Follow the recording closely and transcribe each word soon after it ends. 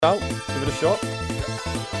Out, give it a shot.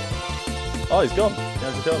 Oh, he's gone.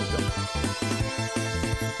 Andrew Cohen's gone.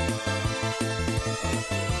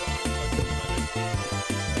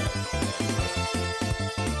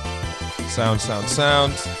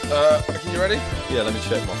 Sound. Are you ready? Yeah, let me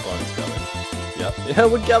check my phone's going. Yeah,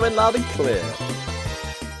 we're going loud and clear.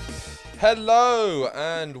 Hello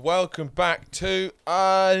and welcome back to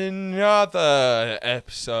another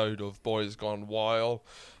episode of Boys Gone Wild.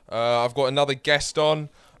 I've got another guest from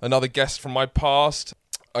my past.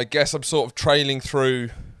 I guess I'm sort of trailing through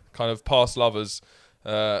kind of past lovers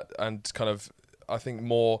and kind of, I think,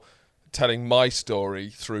 more telling my story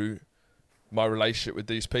through my relationship with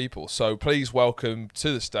these people. So please welcome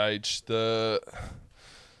to the stage the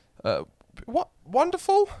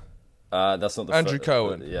wonderful That's not the Andrew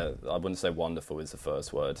Cohen. Yeah, I wouldn't say wonderful is the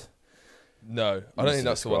first word. No, I don't think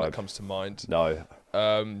that's the one that comes to mind. No.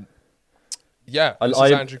 Yeah, this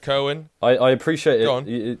is Andrew Cohen. I appreciate it. Go on.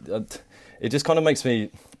 It just kind of makes me...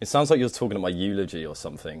 It sounds like you're talking at my eulogy or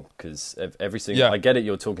something, because everything... Yeah. I get it,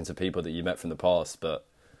 you're talking to people that you met from the past, but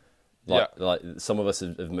like some of us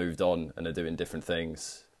have moved on and are doing different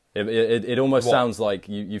things. It almost sounds like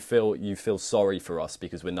you feel sorry for us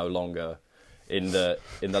because we're no longer in the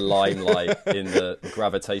limelight, in the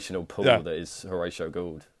gravitational pull that is Horatio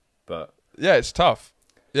Gould. But yeah, it's tough.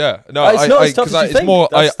 Yeah, no, it's not as tough as you think. It's more.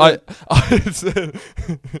 That's I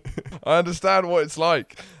understand what it's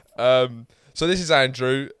like. So this is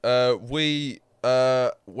Andrew. We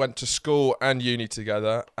went to school and uni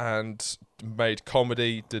together and made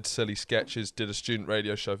comedy, did silly sketches, did a student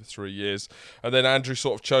radio show for 3 years, and then Andrew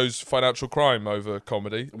sort of chose financial crime over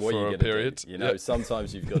comedy for a period. You know,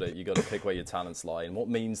 sometimes you've got to pick where your talents lie and what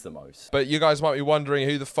means the most. But you guys might be wondering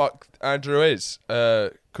who the fuck Andrew is,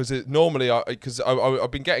 because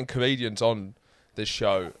I've been getting comedians on this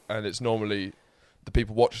show, and it's normally the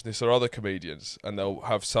people watching this are other comedians, and they'll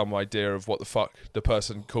have some idea of what the fuck the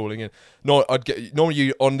person calling in. Normally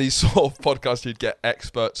you on these sort of podcasts you'd get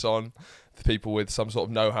experts on, people with some sort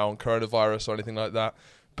of know-how on coronavirus or anything like that.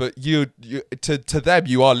 But to them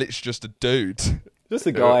you are literally just a dude, just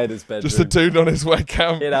a guy in his bedroom, just a dude on his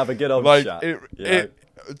webcam. He'd have a good old chat.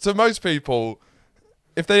 To most people,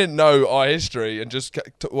 if they didn't know our history and just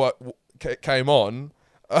came on,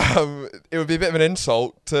 it would be a bit of an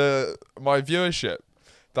insult to my viewership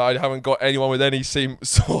that I haven't got anyone with any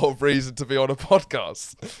sort of reason to be on a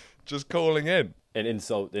podcast just calling in. An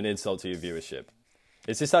insult to your viewership.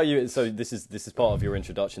 Is this how you? So this is part of your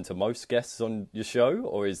introduction to most guests on your show,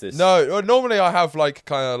 or is this? No, normally I have a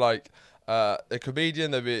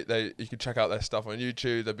comedian. You can check out their stuff on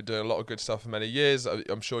YouTube. They've been doing a lot of good stuff for many years.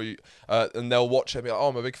 I'm sure you, and they'll watch it and be like, oh,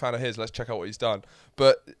 I'm a big fan of his. Let's check out what he's done.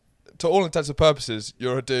 But to all intents and purposes,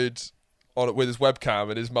 you're a dude with his webcam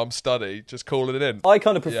in his mum's study, just calling it in. I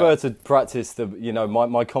kind of prefer to practice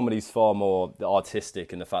my comedy's far more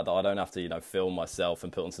artistic in the fact that I don't have to, film myself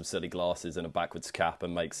and put on some silly glasses and a backwards cap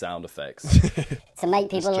and make sound effects. To make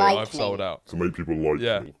people like me. I've sold out. To make people like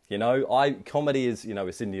me. Comedy is,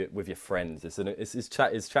 it's with your friends. It's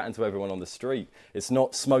chatting to everyone on the street. It's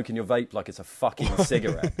not smoking your vape like it's a fucking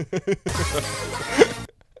cigarette.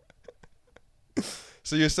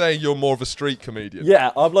 So you're saying you're more of a street comedian?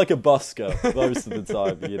 Yeah, I'm like a busker most of the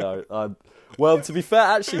time, Well, to be fair,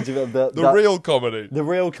 actually... The real comedy. The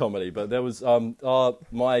real comedy, but there was...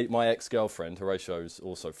 my ex-girlfriend, Horatio's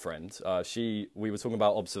also friend, we were talking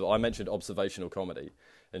about... I mentioned observational comedy,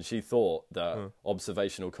 and she thought that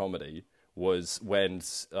observational comedy was when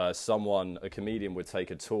a comedian would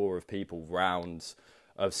take a tour of people round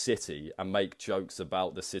a city and make jokes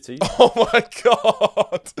about the city. Oh my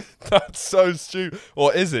god, that's so stupid.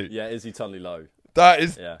 Or is he? Yeah, Izzy Tunley Lowe. That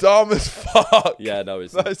is dumb as fuck. Yeah, no,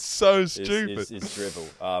 that's so stupid. It's drivel.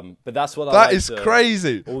 But that's what that is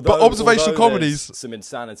crazy. But observational comedies, some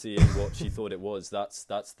insanity in what she thought it was. That's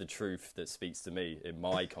the truth that speaks to me in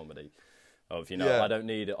my comedy. I don't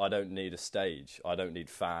need a stage. I don't need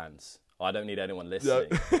fans. I don't need anyone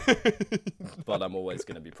listening. But I'm always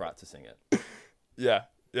going to be practicing it. Yeah.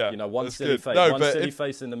 One silly face,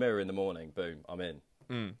 face in the mirror in the morning, boom, I'm in.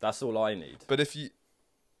 That's all I need. But if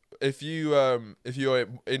you're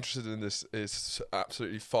interested in this, it's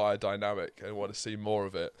absolutely fire dynamic and want to see more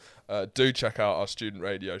of it, do check out our student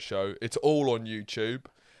radio show. It's all on YouTube.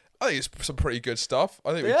 I think it's some pretty good stuff.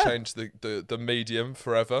 I think we changed the medium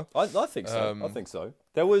forever. I think so. I think so.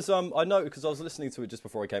 There was I know because I was listening to it just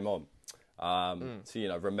before I came on.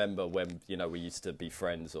 To remember when we used to be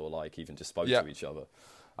friends or like even just spoke to each other,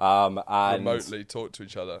 and remotely talk to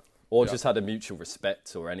each other, or just had a mutual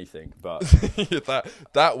respect or anything. But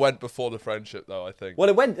that went before the friendship, though. I think. Well,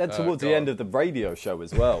 it went towards the end of the radio show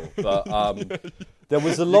as well. But there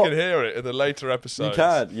was a lot. You can hear it in the later episodes. You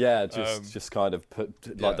can, yeah, just kind of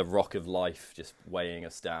put like the rock of life just weighing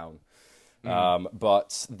us down.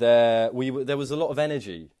 But there was a lot of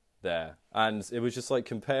energy there, and it was just like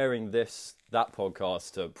comparing that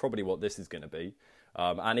podcast to probably what this is going to be,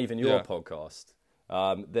 and even your podcast.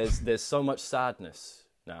 There's so much sadness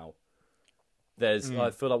now. I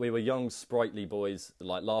feel like we were young, sprightly boys,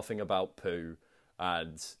 like laughing about poo,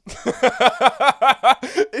 and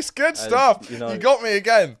it's good stuff. You got me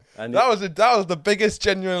again. And that was the biggest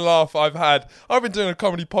genuine laugh I've had. I've been doing a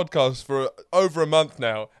comedy podcast for over a month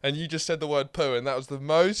now, and you just said the word poo, and that was the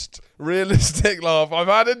most realistic laugh I've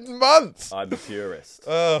had in months. I'm a purist.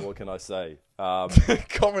 What can I say?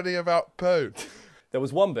 Comedy about poo. There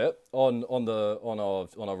was one bit on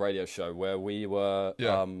our radio show where we were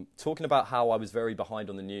talking about how I was very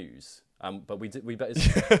behind on the news. But we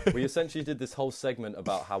essentially did this whole segment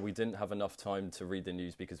about how we didn't have enough time to read the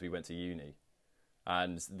news because we went to uni,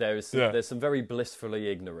 and there's some very blissfully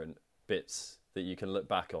ignorant bits that you can look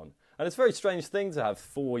back on, and it's a very strange thing to have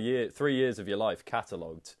 3 years of your life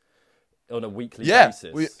catalogued on a weekly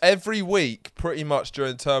basis. Every week, pretty much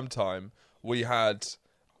during term time, we had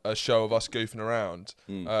a show of us goofing around.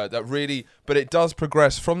 But it does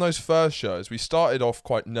progress from those first shows. We started off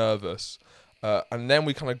quite nervous. And then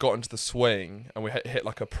we kind of got into the swing, and we hit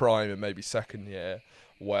like a prime in maybe second year,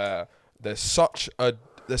 where there's so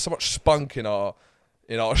much spunk in our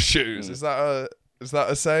shoes. Is that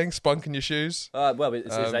a saying? Spunk in your shoes? Well,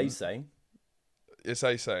 it's a saying. It's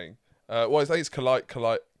a saying. I think it's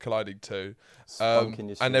colliding too. Spunk in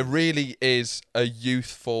your shoes. And there really is a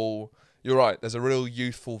youthful. You're right. There's a real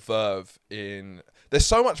youthful verve in. There's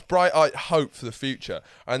so much bright-eyed hope for the future,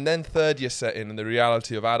 and then third year set in and the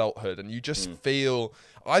reality of adulthood, and you just feel.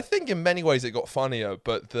 I think in many ways it got funnier,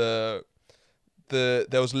 but there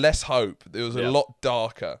was less hope. It was a lot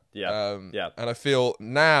darker. And I feel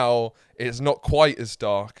now it's not quite as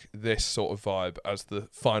dark, this sort of vibe, as the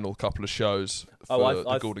final couple of shows for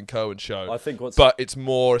the Gordon Cohen show. But it's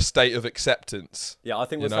more a state of acceptance. Yeah, I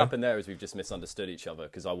think what's happened there is we've just misunderstood each other,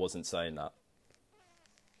 because I wasn't saying that.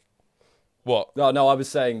 What? No, I was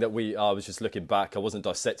saying that I was just looking back. I wasn't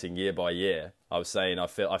dissecting year by year. I was saying I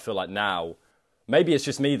feel like now, maybe it's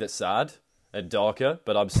just me that's sad and darker,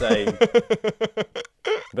 but I'm saying,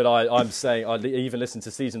 I'm saying I even listened to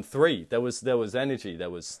season 3. There was energy, there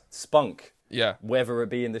was spunk. Yeah. Whether it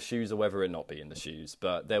be in the shoes or whether it not be in the shoes,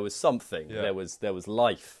 but there was something. Yeah. There was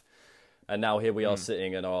life, and now here we are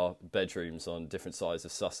sitting in our bedrooms on different sides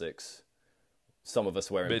of Sussex. Some of us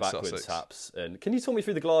wearing backwards hats. And can you talk me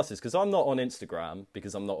through the glasses? Because I'm not on Instagram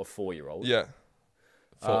because I'm not a 4-year-old. Yeah.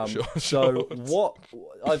 Sure. So what?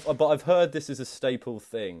 But I've heard this is a staple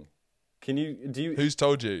thing. Do you? Who's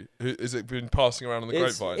told you? Has it been passing around on the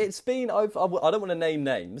grapevine? It's been. I don't want to name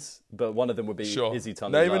names, but one of them would be Izzy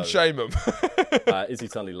Tunley Lowe. Name and shame them. Izzy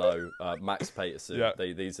Tunley Lowe, Max Paterson. Yeah.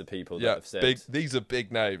 These are people that have said. These are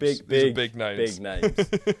big names. Big names.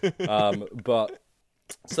 But.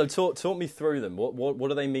 So talk me through them. What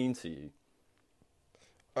do they mean to you?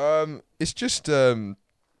 It's just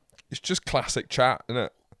classic chat, isn't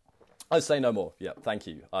it? I'd say no more. Yeah, thank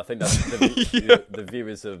you. I think that's the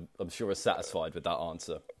viewers I'm sure are satisfied with that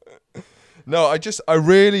answer. No, I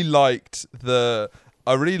really liked there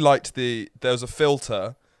was a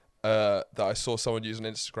filter that I saw someone use on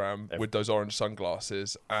Instagram with those orange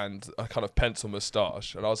sunglasses and a kind of pencil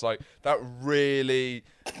moustache, and I was like, that really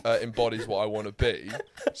embodies what I want to be.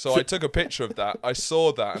 So I took a picture of that. I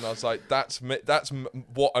saw that, and I was like, that's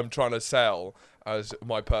what I'm trying to sell as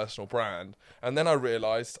my personal brand. And then I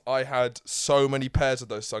realised I had so many pairs of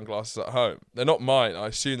those sunglasses at home. They're not mine. I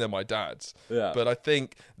assume they're my dad's. Yeah. But I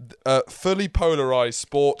think fully polarised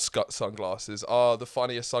sports sunglasses are the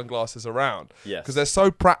funniest sunglasses around. Yes. Because they're so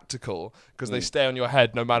practical, because they stay on your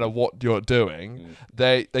head no matter what you're doing.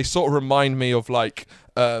 They sort of remind me of like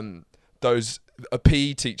those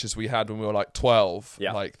PE teachers we had when we were like 12,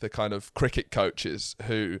 like the kind of cricket coaches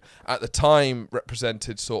who at the time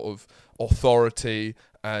represented sort of authority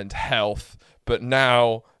and health, but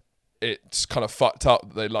now it's kind of fucked up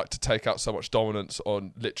that they like to take out so much dominance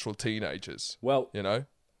on literal teenagers. Well,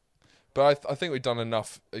 but I think we've done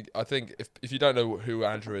enough. I think if you don't know who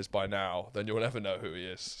Andrew is by now, then you'll never know who he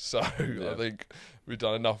is. So I think we've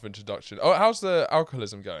done enough introduction. Oh, how's the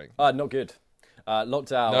alcoholism going? Not good.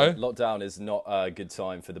 Lockdown is not a good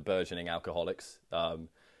time for the burgeoning alcoholics.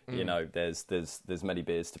 You know, there's many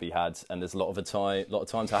beers to be had, and there's a lot of time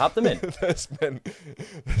to have them in. there's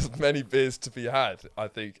many beers to be had, I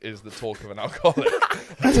think, is the talk of an alcoholic.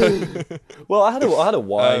 Well, I had a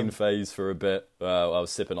wine phase for a bit. I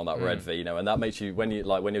was sipping on that red vino, and that makes you when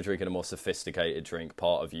you're drinking a more sophisticated drink,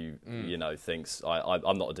 part of you you know thinks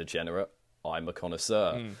I'm not a degenerate, I'm a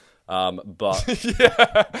connoisseur. But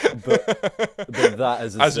that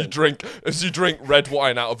as you drink red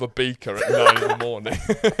wine out of a beaker at 9 in the morning.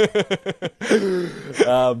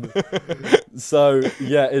 So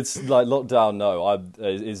yeah, it's like lockdown. No,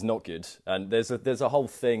 is not good, and there's a whole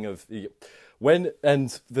thing of the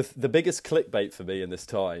biggest clickbait for me in this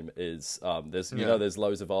time is there's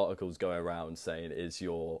loads of articles going around saying, is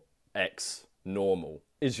your ex normal?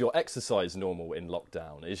 Is your exercise normal in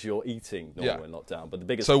lockdown? Is your eating normal in lockdown? But the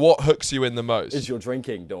biggest... So what hooks you in the most? Is your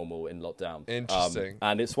drinking normal in lockdown? Interesting.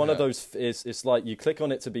 And it's one of those... It's like you click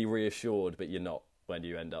on it to be reassured, but you're not when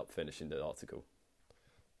you end up finishing the article.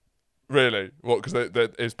 Really? What? Because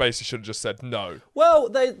it's basically should have just said no. Well,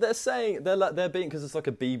 they're saying they're being, because it's like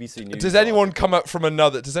a BBC News. Does anyone come back from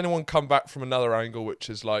another angle, which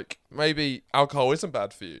is like, maybe alcohol isn't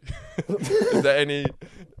bad for you?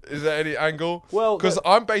 Is there any angle? Well, because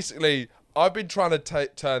I've been trying to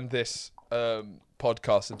turn this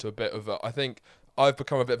podcast into a bit of I think I've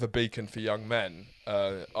become a bit of a beacon for young men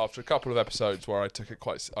after a couple of episodes where I took it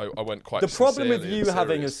I went quite. The problem with you serious.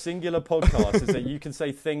 having a singular podcast is that you can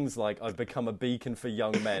say things like, I've become a beacon for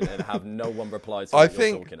young men, and have no one reply to what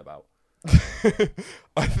you're talking about.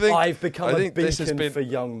 I've become a beacon for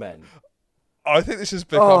young men. I think this has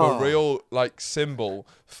become a real symbol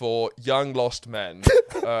for young lost men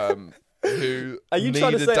who are you need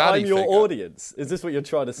trying to a say daddy I'm your figure. audience? Is this what you're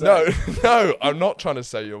trying to say? No, I'm not trying to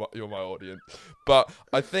say you're my audience. But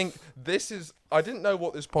I think I didn't know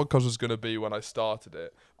what this podcast was going to be when I started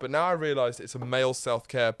it, but now I realise it's a male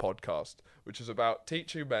self-care podcast, which is about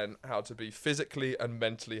teaching men how to be physically and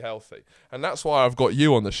mentally healthy. And that's why I've got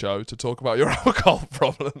you on the show to talk about your alcohol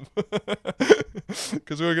problem.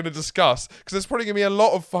 Because we're going to discuss, because there's probably going to be a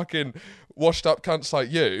lot of fucking washed up cunts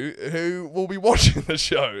like you who will be watching the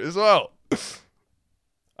show as well.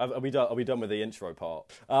 Are we done with the intro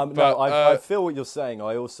part? I feel what you're saying.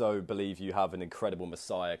 I also believe you have an incredible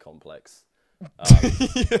Messiah complex.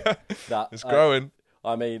 It's growing.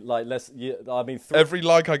 I mean, every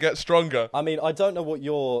I get stronger. I mean, I don't know what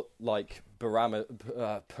your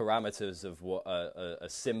parameters of what a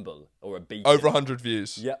symbol or a beacon. Over 100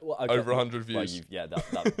 views. Yeah, well, okay. Over 100 views.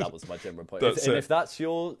 That was my general point. If that's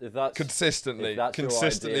consistently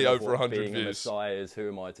your over 100 being views. A Messiah is, who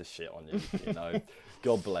am I to shit on you? You know,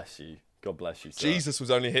 God bless you. God bless you, sir. Jesus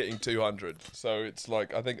was only hitting 200, so it's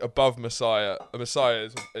like, I think above Messiah. A Messiah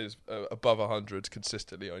is above 100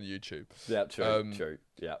 consistently on YouTube. Yeah, true.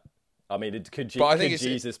 Yeah, I mean, could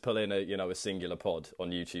Jesus pull in a singular pod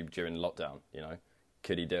on YouTube during lockdown? You know,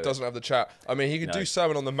 could he do it? Doesn't have the chat. I mean, he could do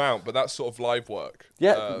Sermon on the Mount, but that's sort of live work.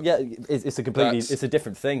 Yeah, it's a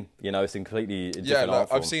different thing. You know, it's a completely different art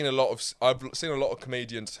form. I've seen a lot of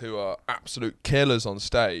comedians who are absolute killers on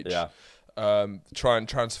stage. Yeah. Try and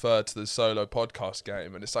transfer to the solo podcast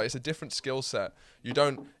game, and it's a different skill set. You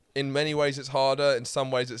don't. In many ways, it's harder. In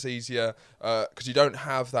some ways, it's easier because you don't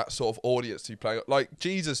have that sort of audience to play. Like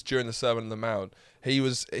Jesus during the Sermon on the Mount, he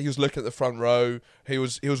was looking at the front row. He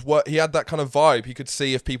had that kind of vibe. He could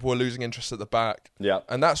see if people were losing interest at the back. Yeah,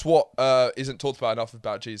 and that's what isn't talked about enough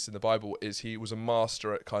about Jesus in the Bible. Is he was a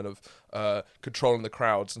master at kind of controlling the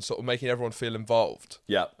crowds and sort of making everyone feel involved.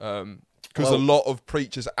 Yeah. Because a lot of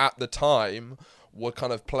preachers at the time would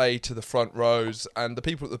kind of play to the front rows and the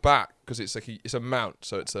people at the back, because it's a mount,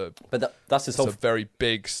 so it's a. But that's a very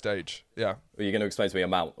big stage. Yeah. Are you going to explain to me a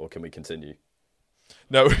mount, or can we continue?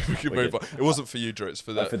 No, we can move on. It wasn't for you, Drew. It's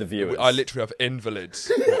for the viewers. I literally have invalids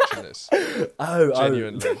watching this.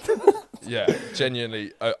 Genuinely. Yeah,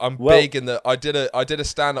 genuinely. I'm big in the. I did a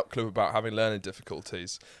stand-up clip about having learning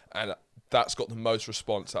difficulties, and that's got the most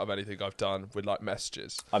response out of anything I've done with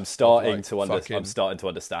messages. I'm starting to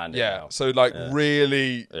understand it. Yeah, now. So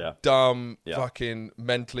really dumb, fucking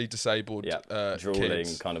mentally disabled drooling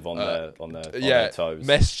kids, kind of on their toes,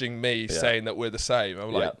 messaging me saying that we're the same.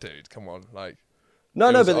 I'm like, dude, come on, I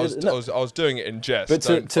was doing it in jest. But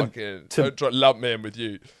don't lump me in with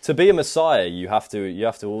you. To be a Messiah, you have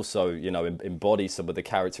to also, embody some of the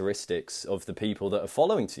characteristics of the people that are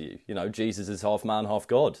following to you. You know, Jesus is half man, half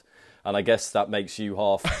God. And I guess that makes you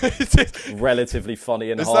half relatively funny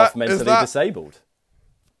and half mentally disabled.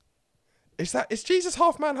 Is Jesus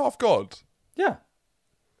half man, half God? Yeah.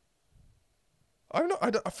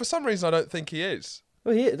 For some reason, I don't think he is.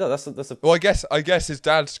 Well, that's a. Well, I guess his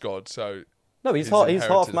dad's God, so. No, he's his half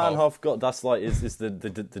inherited man, half God. That's like is the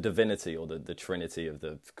divinity or the Trinity of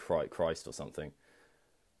the Christ or something.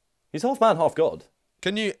 He's half man, half God.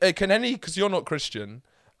 Can you? Can any? Because you're not Christian.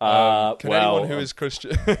 Well, Can anyone who is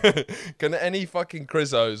Christian? Can any fucking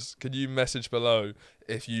Crizzos? Can you message below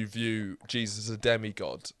if you view Jesus as a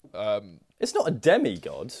demigod? It's not a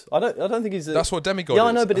demigod. I don't think he's. That's what demigod is. Yeah,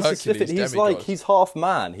 I know, but it's Hercules, specific. He's demigod. like he's half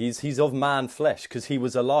man. He's of man flesh because he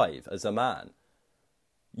was alive as a man.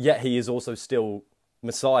 Yet he is also still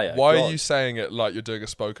Messiah. Why God. are you saying it like you're doing a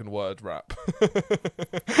spoken word rap?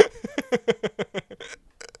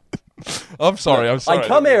 I'm sorry. I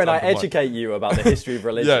come here and I educate you about the history of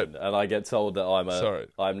religion, Yeah. and I get told that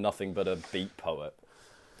I'm nothing but a beat poet.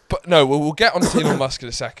 But no, we'll get on to Elon Musk in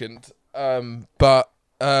a second. But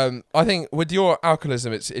I think with your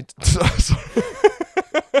alcoholism, it's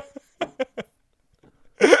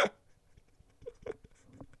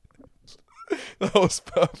that was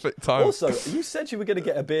perfect time. Also, you said you were going to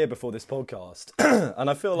get a beer before this podcast, and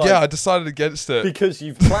I feel like Yeah, I decided against it. because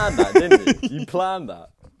you've planned that, didn't you? You planned that.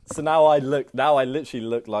 So now I literally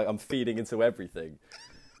look like I'm feeding into everything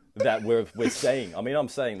that we're saying. I mean, I'm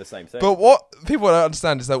saying the same thing. But what people don't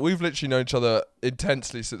understand is that we've literally known each other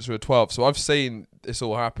intensely since we were 12. So I've seen this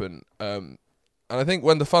all happen. And I think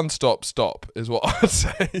when the fun stop is what I'd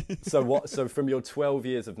say. So from your 12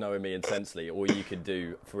 years of knowing me intensely, all you could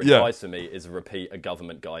do for advice for me is repeat a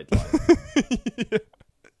government guideline.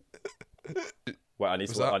 Wait, I need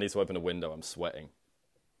to open a window. I'm sweating.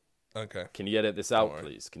 Okay. Can you edit this out,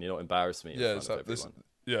 please? Can you not embarrass me? Yeah, in front of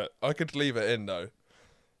everyone? I could leave it in though.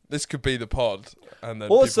 This could be the pod, and then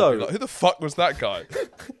Also- people would be like, who the fuck was that guy?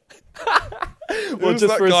 Well, Who's just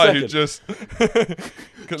that for a guy second. who just?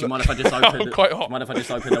 Do you mind if I just open? Quite Do you hot. mind if I just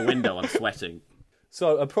open the window? I'm sweating.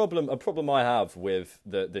 So a problem I have with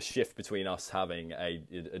the shift between us having a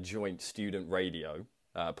joint student radio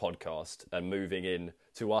podcast and moving in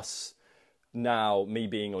to us now, me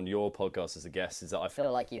being on your podcast as a guest, is that I I feel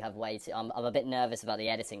feel like you have way too... I'm a bit nervous about the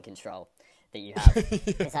editing control that you have.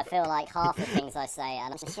 Because I feel like half the things I say,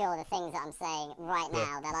 and I'm sure the things that I'm saying right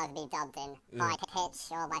now, they'll either be dubbed in high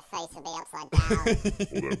pitch or my face will be upside down.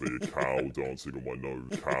 Will there be a cow dancing on my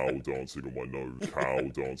nose? Cow dancing on my nose? Cow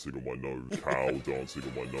dancing on my nose? Cow dancing on my nose? Cow dancing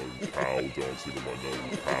on my nose? Cow dancing on my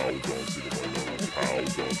nose? Cow dancing on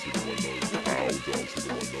my nose? Cow dancing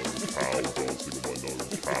on my nose? Cow dancing on my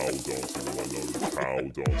nose? Cow dancing on my nose? Cow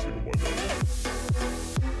dancing on my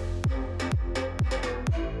nose?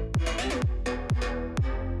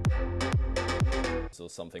 or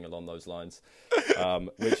something along those lines.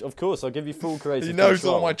 Which, of course, I'll give you full creative He knows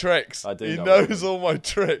control. all my tricks. I do He know knows all all my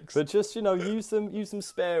tricks. But just, use them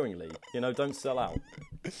sparingly. Don't sell out.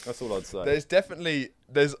 That's all I'd say. There's definitely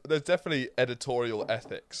editorial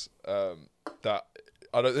ethics that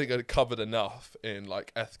I don't think are covered enough in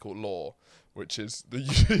like ethical law, which is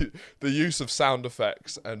the use of sound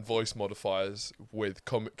effects and voice modifiers with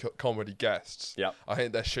comedy guests. Yep. I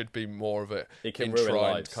think there should be more of it can ruin enshrined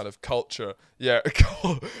lives. kind of culture. Yeah,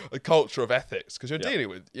 a culture of ethics, because you're dealing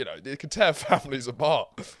with, it can tear families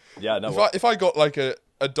apart. Yeah, no. If I got like a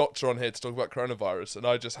doctor on here to talk about coronavirus and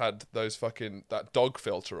I just had that dog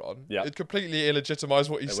filter on, Yeah. it'd completely illegitimize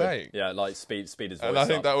what he's saying. Yeah, like speed his voice And I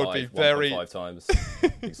think up that would by be very- 1.5 times,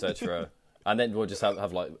 etc. And then we'll just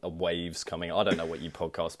have like waves coming. I don't know what you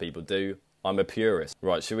podcast people do. I'm a purist.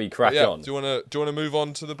 Right, should we crack Yeah. on? Do you want to move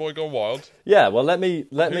on to the Boy Gone Wild? Yeah, well, let me. Do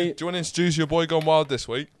you want to introduce your Boy Gone Wild this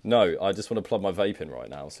week? No, I just want to plug my vape in right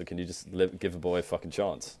now. So can you just give a boy a fucking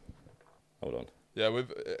chance? Hold on. Yeah,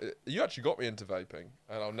 you actually got me into vaping,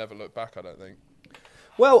 and I'll never look back. I don't think.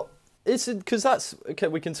 Well, it's because that's okay.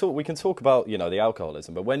 We can talk about the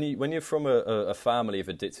alcoholism, but when you're from a family of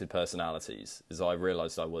addicted personalities, as I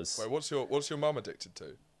realised I was. Wait, what's your mum addicted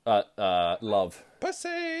to? Love.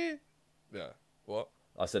 Pussy. Yeah. What?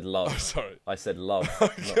 I said love. Oh, sorry. I said love.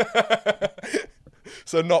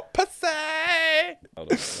 So not pussy.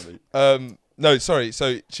 Hold on, let me- No, sorry.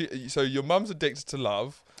 So your mum's addicted to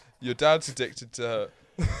love. Your dad's addicted to.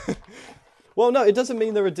 Well, no, it doesn't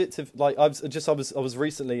mean they're addictive. Like I was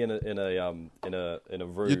recently in a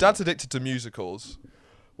room. Your dad's addicted to musicals.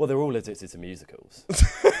 Well, they're all addicted to musicals.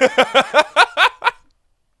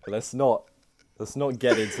 Let's not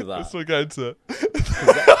get into that. Let's not get into it.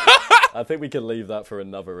 I think we can leave that for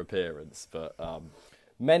another appearance. But there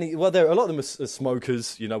are a lot of them are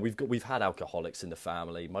smokers. We've had alcoholics in the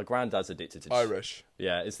family. My granddad's addicted to Irish.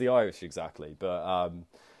 Yeah, it's the Irish exactly. But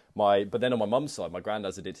but then on my mum's side, my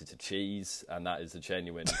granddad's addicted to cheese, and that is a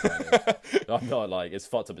genuine. I'm not like it's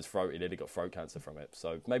fucked up his throat. He nearly got throat cancer from it.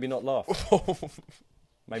 So maybe not laugh.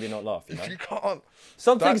 Maybe not laugh. You can't.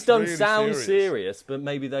 Some things That's don't really sound serious. serious, but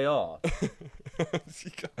maybe they are.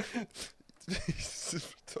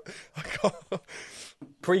 I can't.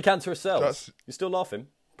 Precancerous cells. That's- You're still laughing?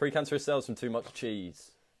 Precancerous cells from too much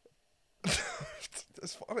cheese.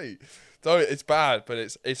 That's funny. No, it's bad, but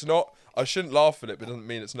it's not. I shouldn't laugh at it, but it doesn't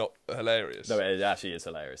mean it's not hilarious. No, it actually is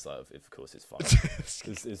hilarious. Like, of course, it's fun.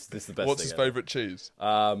 It's the best. What's thing his ever. favourite cheese?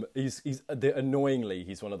 Annoyingly,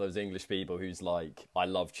 he's one of those English people who's like, I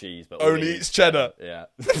love cheese, but Only eats cheddar. Yeah.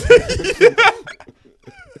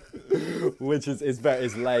 Which is very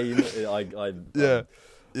lame. Yeah.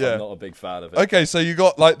 I'm not a big fan of it. Okay, so you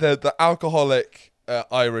got like the alcoholic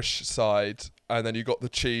Irish side, and then you got the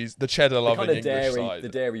cheese, the cheddar The loving kind of English side. the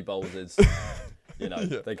dairy boulders.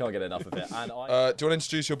 They can't get enough of it. And Do you want to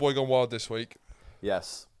introduce your boy gone wild this week?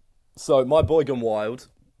 yes. So my boy gone wild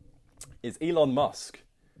is Elon Musk.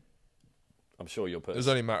 I'm sure you'll put. It was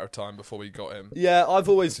only a matter of time before we got him. Yeah, I've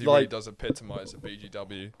always He really does epitomise a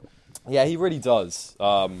BGW. Yeah, he really does.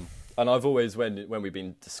 And I've always, when we've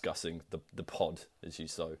been discussing the pod, as you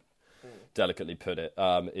so delicately put it,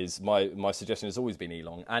 is my suggestion has always been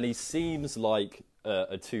Elon, and he seems like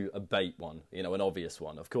a bait one, an obvious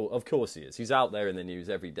one. Of course he is. He's out there in the news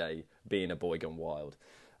every day, being a boy gone wild.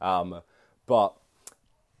 But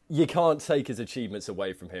you can't take his achievements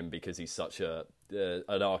away from him because he's such an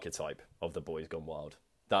archetype of the boys gone wild.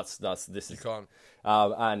 You can't.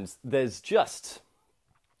 And there's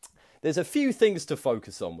a few things to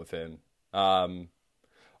focus on with him.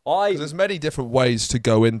 'Cause there's many different ways to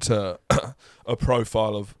go into a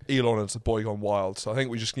profile of Elon as a boy gone wild. So I think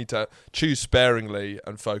we just need to choose sparingly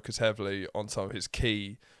and focus heavily on some of his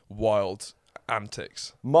key wild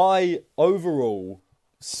antics. My overall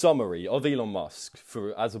summary of Elon Musk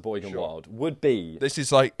as a boy gone wild would be... This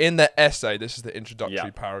is like in the essay. This is the introductory Yeah.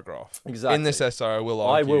 paragraph. Exactly. In this essay, I will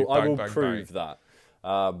argue. I will bang, prove bang.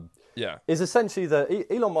 that. Yeah. Is essentially that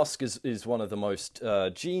Elon Musk is one of the most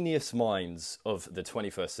genius minds of the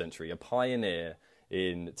 21st century, a pioneer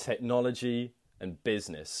in technology and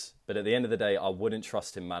business. But at the end of the day, I wouldn't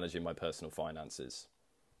trust him managing my personal finances.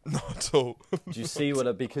 Not at all. Do you see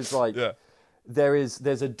because Yeah.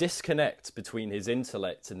 there's a disconnect between his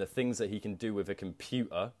intellect and the things that he can do with a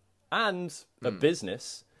computer and a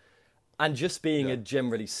business, and just being a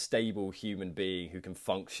generally stable human being who can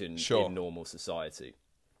function in normal society.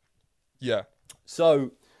 Yeah.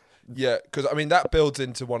 So, Yeah, because I mean that builds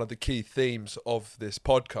into one of the key themes of this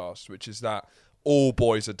podcast, which is that all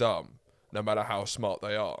boys are dumb, no matter how smart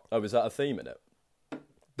they are. is that a theme in it?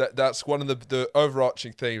 That's one of the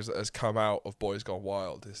overarching themes that has come out of Boys Gone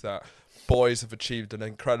Wild, is that boys have achieved an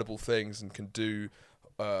incredible things and can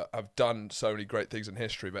have done so many great things in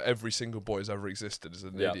history, but every single boy who's ever existed is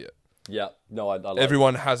an idiot. Yeah, no, I like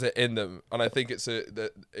Everyone has it in them, and I think I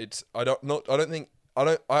don't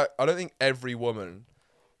think every woman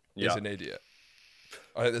is an idiot.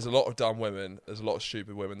 I think there's a lot of dumb women, there's a lot of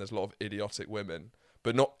stupid women, there's a lot of idiotic women,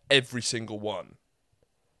 but not every single one.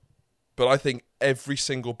 But I think every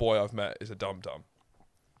single boy I've met is a dum-dum.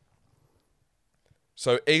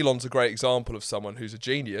 So Elon's a great example of someone who's a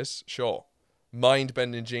genius, sure.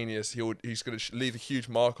 Mind-bending genius, he's going to leave a huge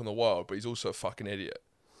mark on the world, but he's also a fucking idiot.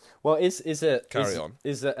 Well, is it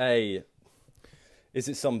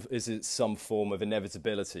some form of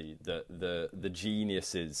inevitability that the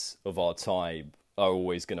geniuses of our time are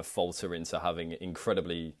always going to falter into having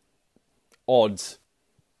incredibly odd,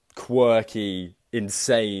 quirky,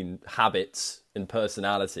 insane habits and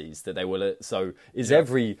personalities that they will... So is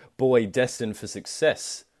every boy destined for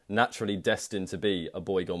success naturally destined to be a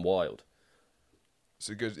boy gone wild?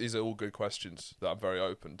 These are all good questions that I'm very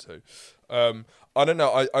open to. I don't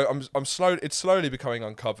know. I'm slow. It's slowly becoming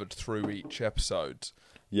uncovered through each episode.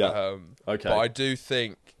 Yeah. Okay. But I do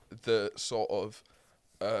think the sort of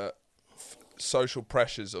social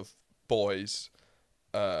pressures of boys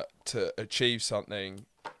to achieve something,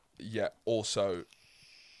 yet also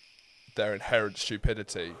their inherent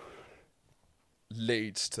stupidity,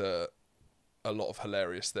 leads to a lot of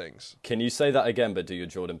hilarious things. Can you say that again, but do your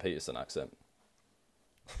Jordan Peterson accent?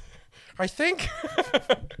 I think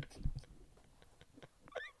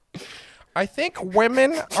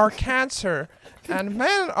women are cancer and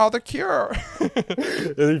men are the cure.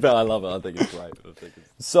 I love it. I think it's great.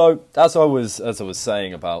 So as I was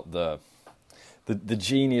saying about the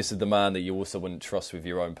genius of the man that you also wouldn't trust with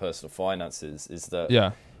your own personal finances is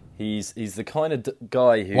that he's the kind of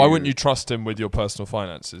guy who... Why wouldn't you trust him with your personal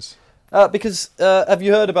finances? Because have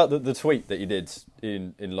you heard about the tweet that he did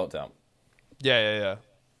in lockdown? Yeah.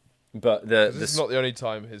 But this is not the only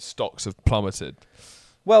time his stocks have plummeted.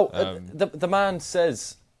 Well, the man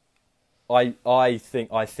says, I think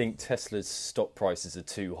Tesla's stock prices are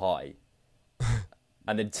too high,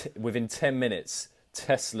 and then within 10 minutes,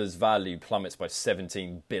 Tesla's value plummets by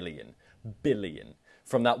 17 billion. billion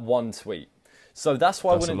from that one tweet. So that's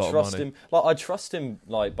why That's I a wouldn't lot of trust money. him. Like I trust him,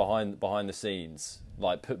 like behind the scenes,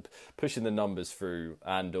 like pushing the numbers through,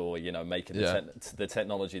 and or making the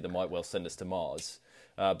technology that might well send us to Mars.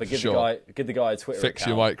 But give the guy a Twitter Fix account.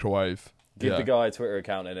 your microwave. Give the guy a Twitter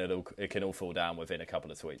account, and it can all fall down within a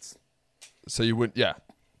couple of tweets. So you wouldn't. Yeah,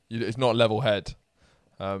 it's not level head.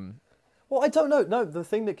 Well, I don't know. No, the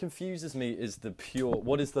thing that confuses me is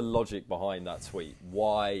what is the logic behind that tweet?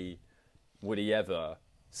 Why would he ever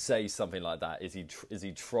say something like that? Is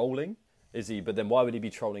he trolling? But then why would he be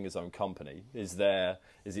trolling his own company? He says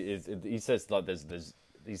like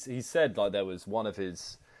he said like there was one of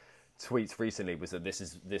his tweets recently was that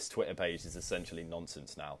this Twitter page is essentially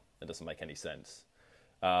nonsense now. It doesn't make any sense.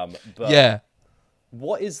 But Yeah.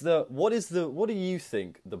 what do you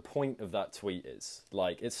think the point of that tweet is?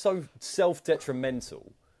 Like, it's so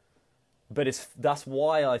self-detrimental, but that's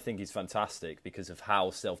why I think he's fantastic, because of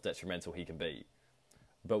how self-detrimental he can be.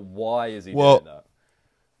 But why is he doing that?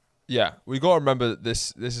 Yeah, we got to remember that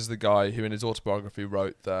this is the guy who in his autobiography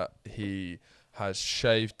wrote that he has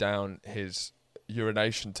shaved down his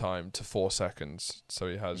urination time to 4 seconds, so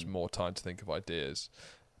he has more time to think of ideas,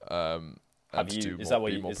 and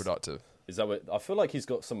be more productive. Is that what I feel like? He's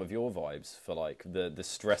got some of your vibes for like the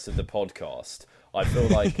stress of the podcast. I feel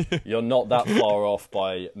like you're not that far off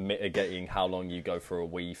by mitigating how long you go for a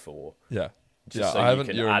wee for. Yeah, Just so I you haven't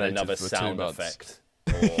can urinated add another for 2 sound months. effect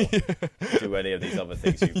or do any of these other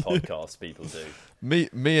things you podcast people do. Me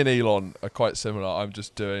and Elon are quite similar. I'm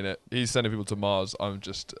just doing it. He's sending people to Mars. I'm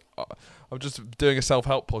just doing a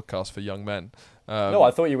self-help podcast for young men. No,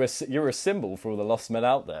 I thought you're a symbol for all the lost men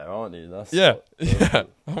out there, aren't you? Yeah.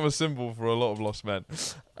 I'm a symbol for a lot of lost men.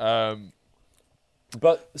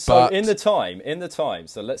 But in the time,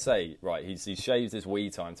 so let's say, right, he's shaved his wee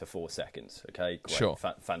time to 4 seconds. Okay, great, Sure.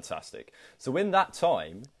 Fantastic. So in that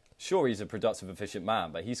time, sure, he's a productive, efficient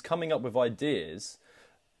man, but he's coming up with ideas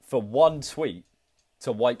for one tweet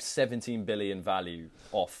to wipe 17 billion value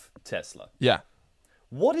off Tesla. Yeah.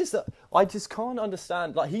 What is that? I just can't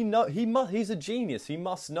understand. Like he's a genius. He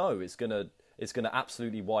must know it's gonna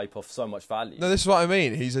absolutely wipe off so much value. No, this is what I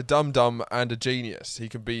mean. He's a dum-dum and a genius. He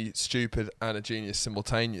can be stupid and a genius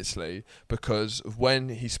simultaneously, because when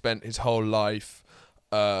he spent his whole life,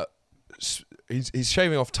 he's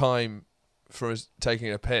shaving off time for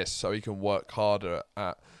taking a piss so he can work harder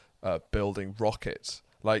at building rockets.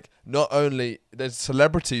 Like, not only there's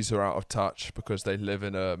celebrities who are out of touch because they live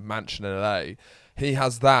in a mansion in LA, he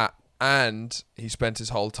has that, and he spent his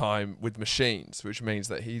whole time with machines, which means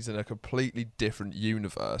that he's in a completely different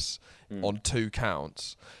universe on 2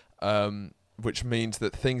 counts, which means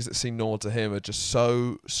that things that seem normal to him are just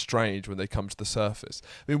so strange when they come to the surface.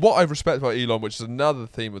 I mean, what I respect about Elon, which is another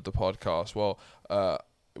theme of the podcast,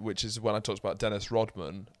 which is when I talked about Dennis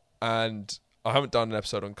Rodman, and I haven't done an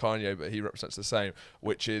episode on Kanye, but he represents the same,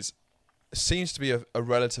 which seems to be a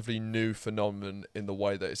relatively new phenomenon in the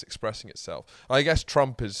way that it's expressing itself. I guess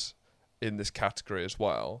Trump is in this category as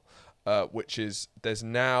well, which is there's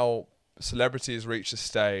now celebrity has reached a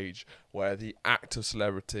stage where the act of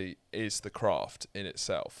celebrity is the craft in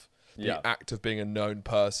itself. Yeah. The act of being a known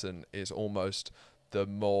person is almost the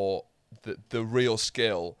real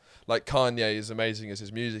skill. Like Kanye, as amazing as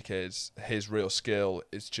his music is, his real skill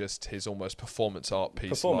is just his almost performance art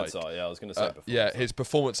piece. Performance art, yeah, I was going to say performance art. His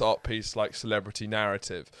performance art piece, like celebrity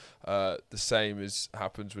narrative. The same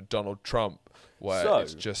happens with Donald Trump, where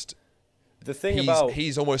it's just the thing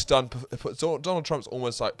he's almost done. Donald Trump's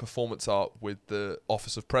almost like performance art with the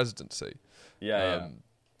office of presidency. Yeah.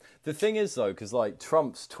 The thing is, though, because like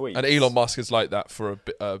Trump's tweets... And Elon Musk is like that for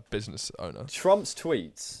a business owner. Trump's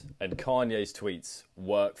tweets and Kanye's tweets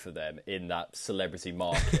work for them in that celebrity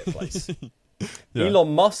marketplace. Yeah.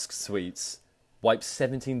 Elon Musk's tweets wipe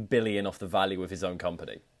 17 billion off the value of his own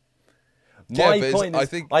company. My point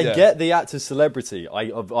is, I get the act of celebrity.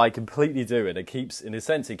 I completely do it. It keeps, in a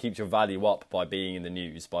sense, it keeps your value up by being in the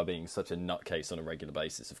news, by being such a nutcase on a regular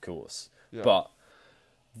basis, of course. Yeah. But...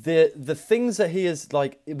 The things that he is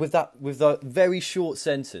like with that very short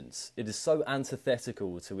sentence, it is so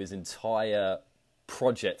antithetical to his entire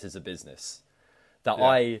project as a business that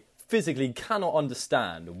I physically cannot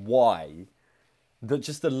understand why.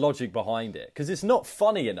 Just the logic behind it, because it's not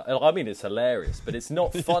funny enough. I mean, it's hilarious, but it's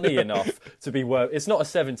not funny enough to be worth. It's not a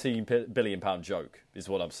 £17 billion joke, is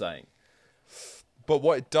what I'm saying. But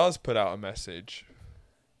what it does put out a message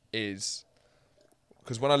is,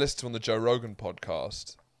 because when I listened to on the Joe Rogan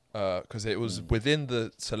podcast, because it was within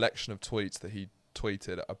the selection of tweets that he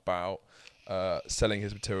tweeted about selling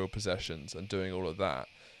his material possessions and doing all of that,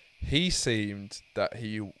 he seemed that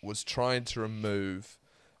he was trying to remove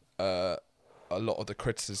a lot of the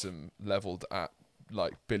criticism leveled at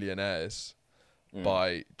like billionaires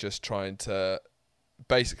by just trying to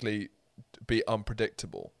basically be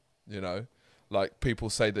unpredictable, you know? Like, people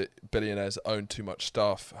say that billionaires own too much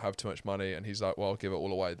stuff, have too much money, and he's like, well, I'll give it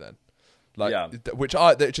all away then. Like, Yeah. which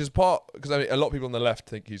is part, because I mean, a lot of people on the left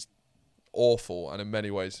think he's awful, and in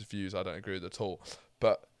many ways his views I don't agree with at all.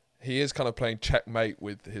 But he is kind of playing checkmate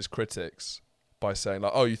with his critics by saying,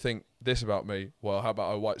 like, oh, you think this about me? Well, how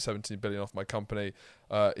about I wipe 17 billion off my company?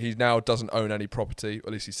 He now doesn't own any property, or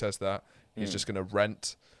at least he says that. He's just going to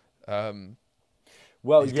rent.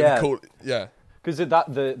 Well, He's yeah. gonna yeah. Because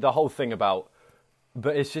the whole thing about,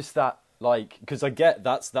 but it's just that, like, because I get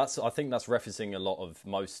that's I think that's referencing a lot of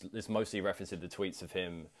it's mostly referencing the tweets of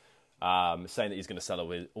him saying that he's going to sell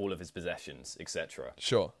all of his possessions, etc.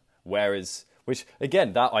 Sure. Whereas, which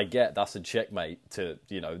again, that I get, that's a checkmate to,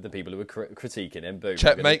 you know, the people who are critiquing him. Boom,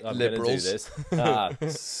 Checkmate, I'm liberals. Gonna do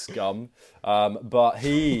this. Scum. But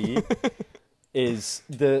he is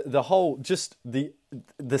the whole, just the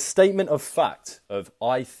statement of fact of,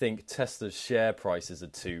 I think Tesla's share prices are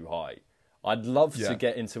too high. I'd love to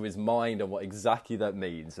get into his mind on what exactly that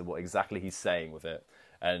means and what exactly he's saying with it,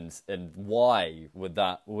 and why would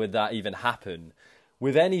that even happen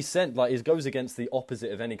with any sense. Like, it goes against the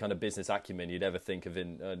opposite of any kind of business acumen you'd ever think of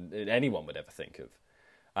anyone would ever think of,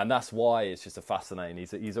 and that's why it's just a fascinating.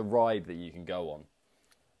 He's a ride that you can go on.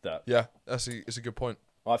 That it's a good point.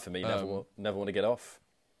 I, for me, never want to get off.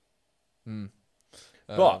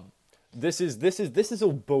 But this is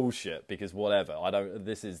all bullshit, because whatever,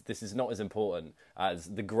 this is not as important as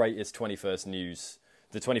the greatest 21st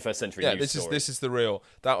century news story. This is the real.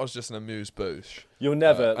 That was just an amuse-bouche. You'll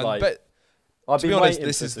never to be honest,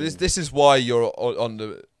 this is why you're on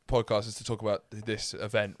the podcast, is to talk about this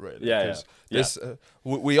event, really.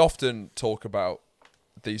 We often talk about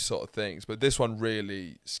these sort of things, but this one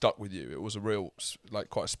really stuck with you. It was a real, like,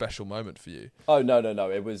 quite a special moment for you. Oh no!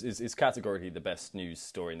 It's categorically the best news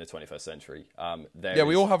story in the 21st century.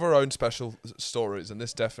 We all have our own special stories, and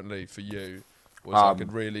this definitely for you was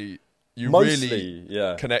really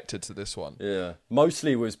connected to this one. Yeah,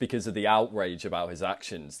 mostly was because of the outrage about his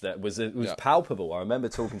actions. It was palpable. I remember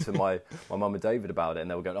talking to my mum and David about it,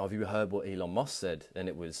 and they were going, "Oh, have you heard what Elon Musk said?" And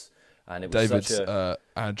it was David's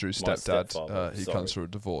Andrew's stepdad. He Sorry. comes from a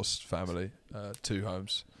divorced family, two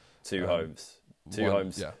homes, two one-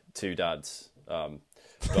 homes, two dads.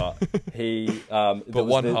 But he, but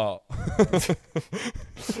one heart.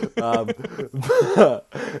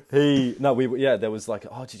 There was like,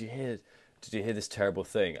 oh, did you hear this terrible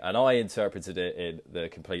thing? And I interpreted it in the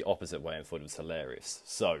complete opposite way and thought it was hilarious.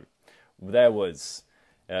 So there was,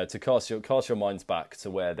 to cast your minds back to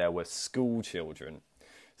where there were school children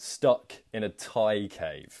stuck in a Thai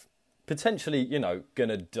cave, potentially,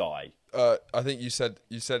 gonna die. I think you said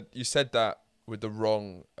that with the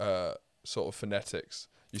wrong sort of phonetics.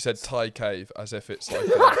 You said Thai cave as if it's like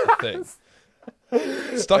a thing.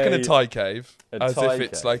 Stuck in a Thai cave as if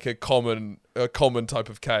it's like a common type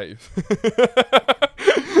of cave.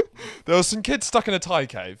 There were some kids stuck in a Thai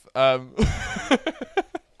cave.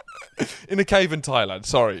 In a cave in Thailand.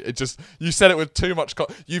 Sorry, you said it with too much.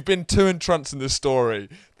 You've been too entranced in this story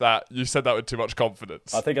that you said that with too much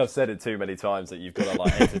confidence. I think I've said it too many times that you've got to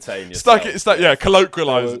like entertain yourself.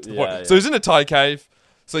 Colloquialise it to the point. So he's in a Thai cave.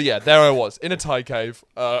 So yeah, there I was in a Thai cave.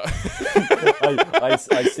 I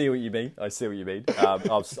see what you mean.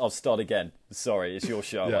 I'll start again. Sorry, it's your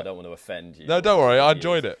show. Yeah. I don't want to offend you. No, don't worry. I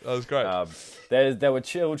enjoyed it. That was great. There were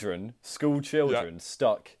school children,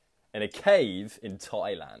 stuck in a cave in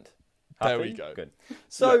Thailand. Happy? There we go. Good.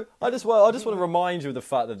 So I just want to remind you of the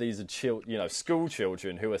fact that these are school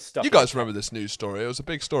children who are stuck. You guys remember this news story? It was a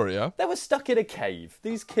big story, yeah. They were stuck in a cave.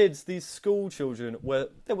 These school children were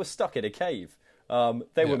stuck in a cave.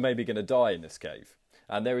 They were maybe going to die in this cave.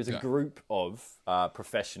 And there is a group of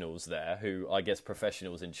professionals there who, I guess,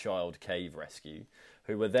 professionals in child cave rescue,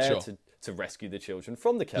 who were there to rescue the children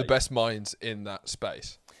from the cave. The best minds in that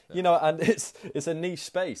space. And it's a niche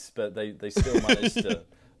space, but they still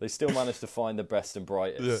managed to find the best and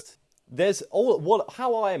brightest. Yeah. There's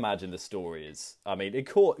how I imagine the story is. I mean, it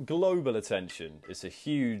caught global attention. It's a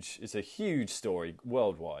huge story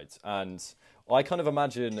worldwide, and I kind of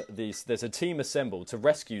imagine there's a team assembled to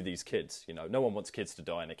rescue these kids. No one wants kids to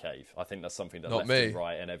die in a cave. I think that's something that left and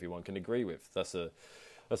right and everyone can agree with. That's a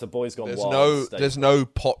boys gone wild. There's no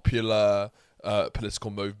popular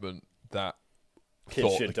political movement that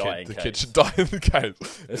kids should die in the cave.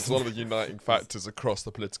 It's one of the uniting factors across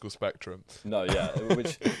the political spectrum. No, yeah,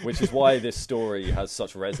 which is why this story has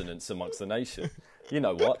such resonance amongst the nation. You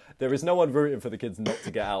know what? There is no one rooting for the kids not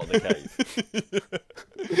to get out of the cave.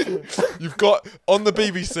 got on the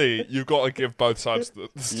BBC. You've got to give both sides of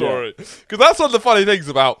the story, because that's one of the funny things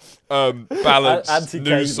about balanced Anti-cavers.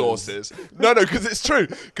 news sources. No, because it's true.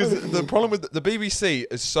 Because the problem with the BBC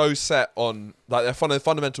is so set on like their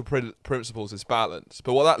fundamental principles is balance,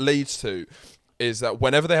 but what that leads to is that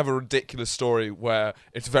whenever they have a ridiculous story where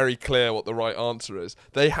it's very clear what the right answer is,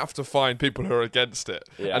 they have to find people who are against it.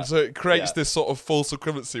 Yeah. And so it creates Yeah. this sort of false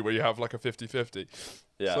equivalency where you have like a 50-50.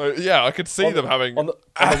 Yeah. So yeah, I could see them having on the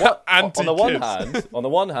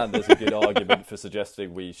one hand, there's a good argument for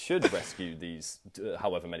suggesting we should rescue these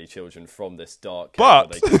however many children from this dark cave But-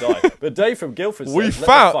 where they could die. But Dave from Guildford said, We let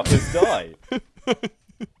found- the fuckers die.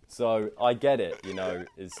 So I get it,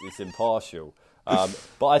 it's impartial.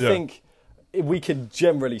 But I think we can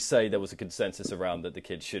generally say there was a consensus around that the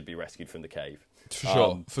kids should be rescued from the cave.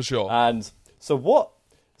 For sure. And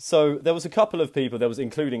so there was a couple of people, there was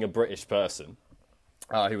including a British person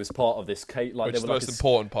who was part of this cave. Like, Which they is were the like most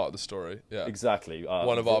important part of the story. Yeah. Exactly.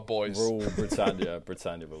 One of our boys. Rule Britannia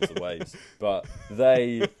rules the waves. But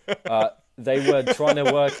they were trying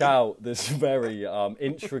to work out this very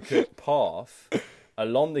intricate path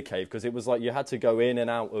along the cave, because it was like you had to go in and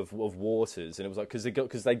out of waters, and it was like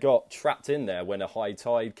because they got trapped in there when a high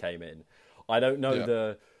tide came in. I don't know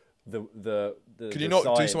the Can you not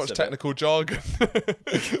do science so much of it. technical jargon?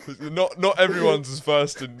 not everyone's as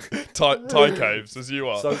versed in Thai caves as you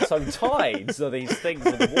are. So tides are these things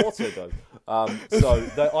in the water, though.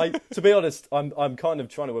 To be honest, I'm kind of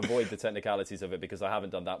trying to avoid the technicalities of it because I haven't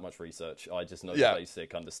done that much research. I just know the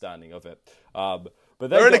basic understanding of it. But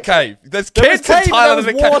They're in a cave. There's There was kids in cave, Thailand there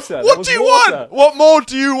in a was cave. water, there What was do you water. want? What more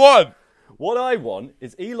do you want? What I want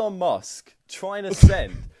is Elon Musk trying to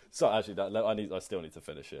send. So actually, I still need to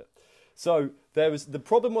finish it. So the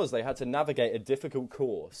problem was they had to navigate a difficult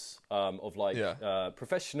course of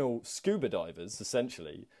professional scuba divers,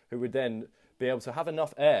 essentially, who would then be able to have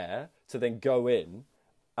enough air to then go in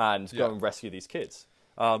and go and rescue these kids.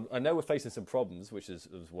 I know we're facing some problems, which is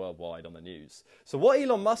worldwide on the news. So what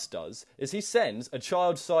Elon Musk does is he sends a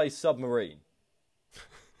child-sized submarine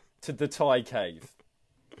to the Thai cave.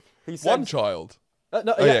 He sends, One child. no,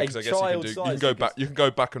 Oh yeah, yeah, because I guess you can go back. because- You can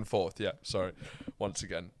go back and forth. Yeah, sorry. Once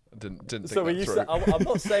again, I didn't think So that through. I'm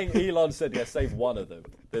not saying Elon said, save one of them.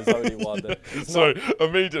 There's only one. He's Sorry,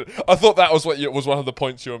 immediately. I thought that was was one of the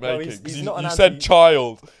points you were No, making. he's 'Cause not you an said anti-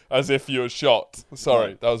 child as if you were shot.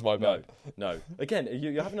 Sorry, No. that was my bad. No. Again,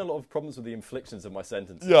 you're having a lot of problems with the inflections of my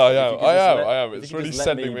sentences. Yeah, I If am. you could I just am. let- I am. if It's you could really just let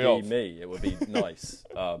sending me be off. me, it would be nice.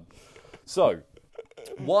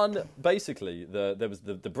 Basically, there was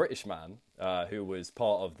the British man who was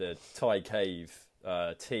part of the Thai cave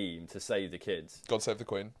team to save the kids. God save the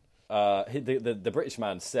Queen. The British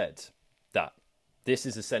man said that this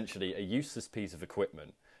is essentially a useless piece of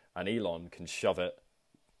equipment, and Elon can shove it,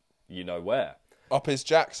 you know where, Up his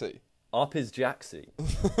jacksie. up his jacksie.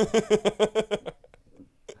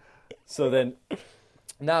 So then,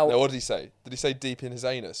 now Now, what did he say? Did he say deep in his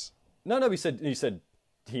anus? no, he said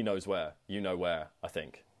he knows where, you know where. I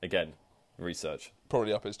think again, research.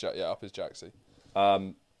 Probably up his up his jacksie.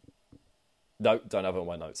 No, don't have it on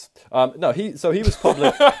my notes. He was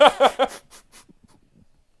public.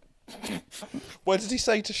 Where did he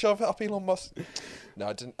say to shove it up Elon Musk? No,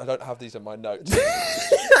 I didn't. I don't have these in my notes.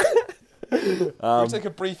 We'll take a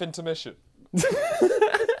brief intermission.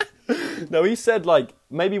 No, he said like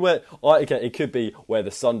maybe where. It could be where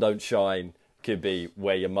the sun don't shine. Could be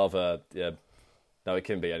where your mother. No, it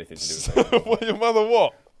couldn't be anything to do with that. Well, your mother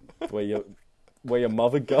what? Where your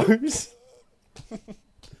mother goes.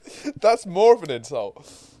 That's more of an insult.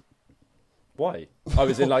 Why? I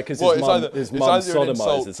was in like because Well, his it's mum either an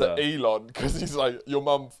insult sodomizes to her. Elon because he's like, your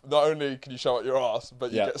mum. Not only can you show out your ass,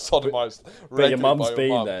 but you Yeah. get sodomized. But your regularly mum's by been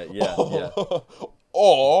mum. there. Yeah.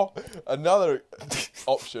 Or another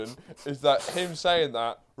option is that him saying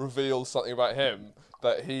that reveals something about him,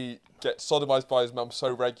 that he gets sodomized by his mum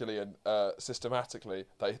so regularly and systematically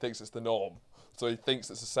that he thinks it's the norm. So he thinks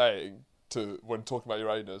it's a saying to when talking about your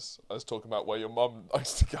anus as talking about where your mum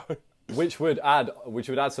likes to go. Which would add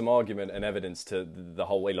some argument and evidence to the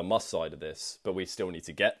whole Elon Musk side of this, but we still need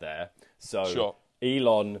to get there. So Sure.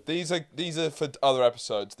 Elon, These are for other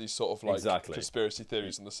episodes. These sort of like Exactly. conspiracy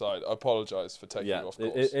theories on the side. I apologise for taking yeah, you off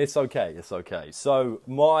course. it's okay. So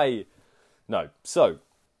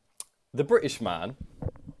the British man.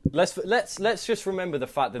 Let's just remember the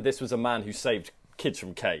fact that this was a man who saved kids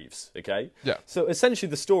from caves. Okay. Yeah. So essentially,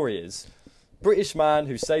 the story is. British man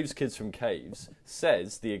who saves kids from caves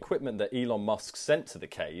says the equipment that Elon Musk sent to the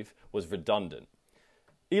cave was redundant.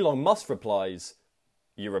 Elon Musk replies,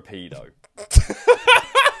 "You're a pedo."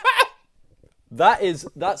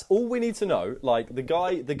 That's all we need to know. Like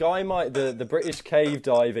the British cave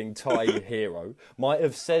diving Thai hero might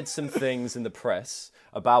have said some things in the press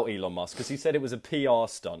about Elon Musk because he said it was a PR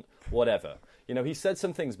stunt, whatever. You know, he said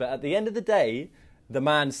some things, but at the end of the day, the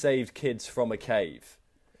man saved kids from a cave.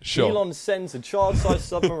 Sure. Elon sends a child-sized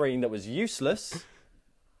submarine that was useless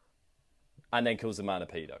and then calls the man a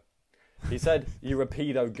pedo. He said, "You're a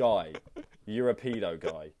pedo guy. You're a pedo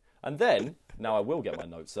guy." And then, now I will get my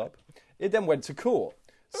notes up, it then went to court.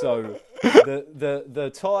 So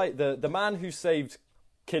the man who saved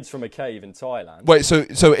kids from a cave in Thailand. Wait, so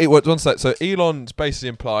one sec. So Elon's basically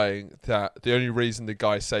implying that the only reason the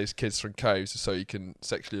guy saves kids from caves is so he can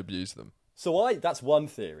sexually abuse them. So that's one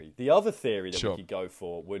theory. The other theory that Sure. we could go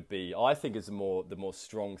for would be, I think is the more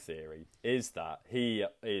strong theory, is that he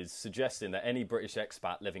is suggesting that any British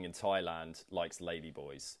expat living in Thailand likes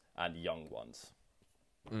ladyboys and young ones.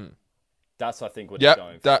 That's, I think, what he's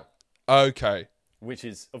going for. Okay. Which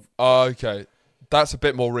is... Okay. That's a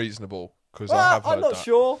bit more reasonable, because I have heard I'm not that.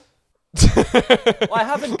 sure. I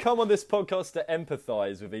haven't come on this podcast to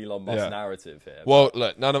empathise with Elon Musk's narrative here. Well,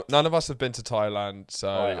 look, none of us have been to Thailand, so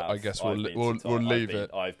I guess we'll leave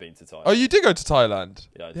it. I've been to Thailand. Oh, you did go to Thailand?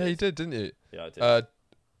 Yeah, I did. Yeah, you did, didn't you? Yeah, I did.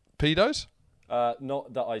 Pedos?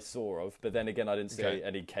 Not that I saw of, but then again, I didn't see Okay.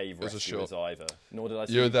 any cave was a rescuers either. Nor did I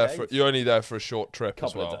see You're any there caves. you're only there for a short trip Couple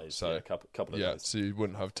as well. of days, So yeah, couple of yeah, days. so you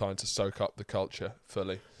wouldn't have time to soak up the culture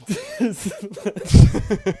fully.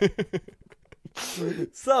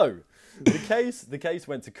 So, the case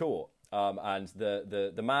went to court, and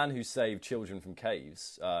the man who saved children from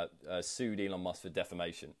caves sued Elon Musk for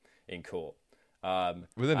defamation in court.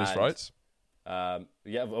 Within his rights.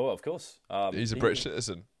 Yeah, well, of course. He's a British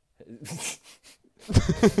citizen.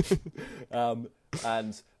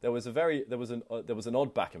 And there was an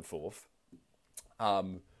odd back and forth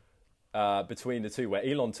between the two, where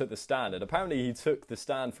Elon took the stand, and apparently he took the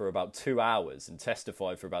stand for about 2 hours and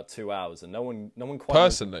testified for about 2 hours, and no one quite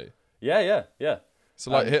Personally. Yeah.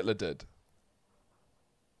 So like Hitler did.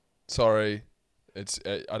 Sorry,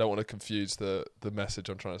 I don't want to confuse the message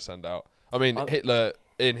I'm trying to send out. I mean, Hitler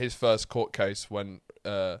in his first court case when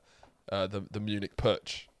the Munich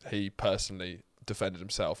Putsch, he personally defended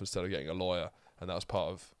himself instead of getting a lawyer, and that was part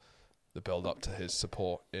of the build up to his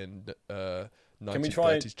support in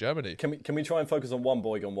 1930s Germany. Can we try and focus on One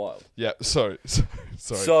Boy Gone Wild? Yeah, sorry.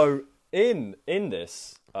 So in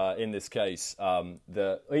this case, a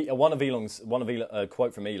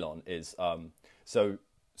quote from Elon is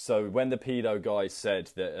so when the pedo guy said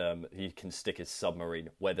that he can stick his submarine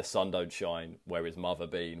where the sun don't shine, where his mother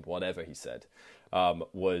been, whatever he said,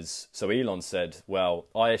 so Elon said, well,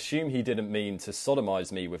 I assume he didn't mean to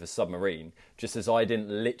sodomize me with a submarine, just as I didn't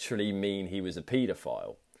literally mean he was a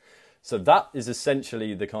pedophile. So that is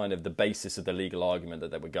essentially the kind of the basis of the legal argument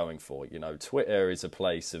that they were going for. You know, Twitter is a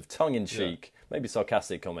place of tongue-in-cheek, maybe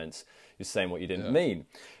sarcastic comments. You're saying what you didn't mean.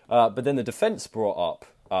 But then the defense brought up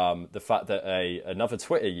the fact that another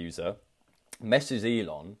Twitter user messaged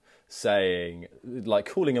Elon saying, like,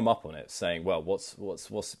 calling him up on it, saying, well, what's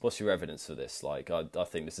your evidence for this? Like, I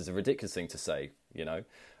think this is a ridiculous thing to say, you know.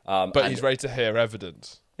 But he's ready to hear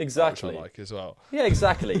evidence. Exactly. Which I like as well. Yeah,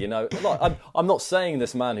 exactly. You know, like, I'm not saying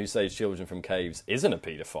this man who saves children from caves isn't a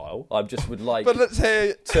paedophile. I just would like But let's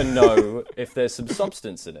hear to know if there's some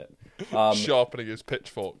substance in it. Sharpening his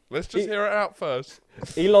pitchfork. Let's just hear it out first.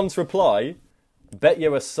 Elon's reply, bet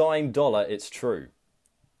you a signed dollar it's true.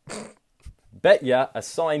 Bet ya a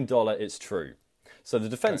signed dollar it's true. So the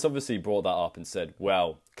defense obviously brought that up and said,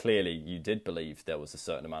 well, clearly you did believe there was a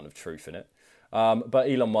certain amount of truth in it. But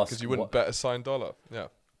Elon Musk... Because you wouldn't bet a signed dollar. Yeah.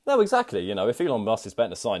 No, exactly. You know, if Elon Musk is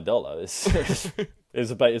betting a signed dollar, it's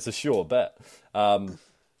a sure bet. And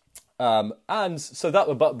so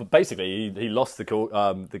but basically he lost the court.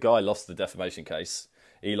 The guy lost the defamation case.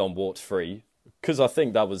 Elon walked free because I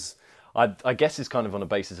think that was, I guess, it's kind of on the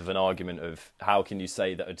basis of an argument of how can you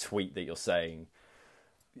say that a tweet that you're saying.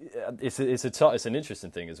 It's an interesting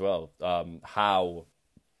thing as well. How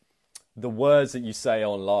the words that you say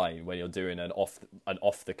online when you're doing an off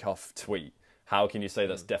the cuff tweet. How can you say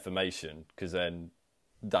that's defamation? Because then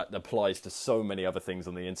that applies to so many other things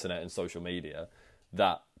on the internet and social media.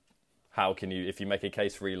 That how can you, if you make a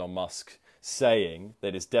case for Elon Musk saying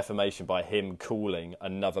that it's defamation by him calling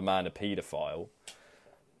another man a paedophile?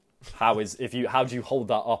 How do you hold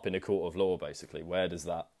that up in a court of law? Basically, where does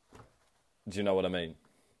that? Do you know what I mean?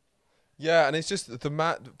 Yeah, and it's just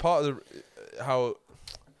part of the how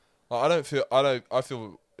I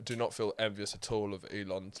do not feel envious at all of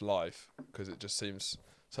Elon's life because it just seems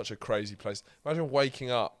such a crazy place. Imagine waking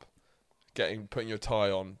up, putting your tie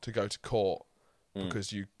on to go to court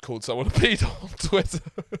because you called someone a pedo on Twitter.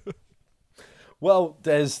 Well,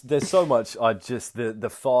 there's so much.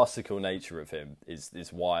 The farcical nature of him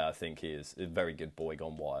is why I think he is a very good boy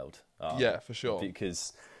gone wild. Yeah, for sure.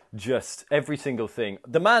 Because just every single thing,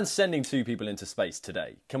 the man's sending 2 people into space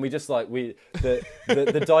today. Can we just the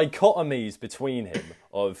dichotomies between him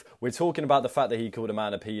of, we're talking about the fact that he called a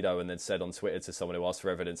man a pedo and then said on Twitter to someone who asked for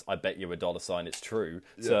evidence, "I bet you $1 it's true."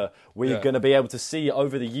 Yeah. To we're going to be able to see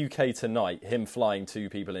over the UK tonight him flying 2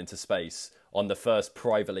 people into space on the first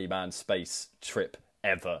privately manned space trip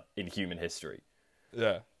ever in human history.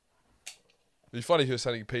 Yeah. It'd be funny if he was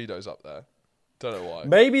sending pedos up there. Don't know why.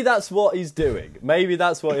 Maybe that's what he's doing. Maybe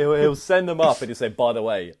that's what he'll send them up and he'll say, by the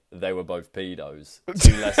way, they were both pedos.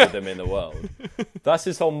 2 less of them in the world. That's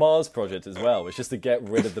his whole Mars project as well. It's just to get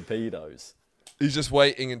rid of the pedos. He's just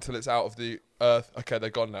waiting until it's out of the Earth. Okay, they're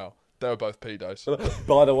gone now. They were both pedos.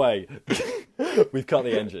 By the way, we've cut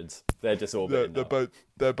the engines. They're just orbiting now.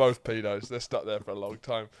 They're both pedos. They're stuck there for a long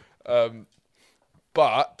time.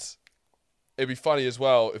 But it'd be funny as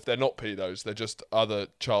well if they're not pedos. They're just other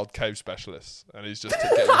child cave specialists, and he's just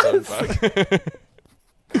getting his own back.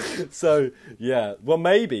 So yeah, well,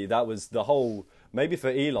 maybe that was the whole. Maybe for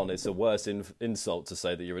Elon, it's a worse insult to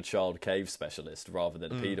say that you're a child cave specialist rather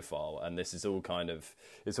than a paedophile, and this is all kind of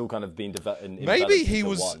been developed. Maybe he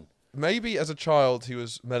was. One. Maybe as a child he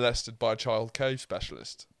was molested by a child cave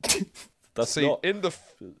specialist.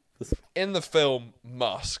 In the film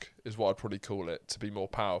Musk is what I'd probably call it, to be more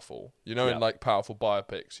powerful. You know, in like powerful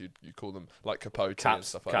biopics, you call them like Capote and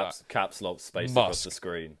stuff like that. Caps lock space across the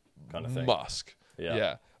screen kind of thing. Musk.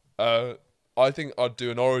 Yeah. I think I'd do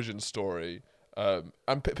an origin story.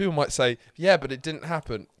 And people might say, yeah, but it didn't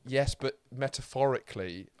happen. Yes, but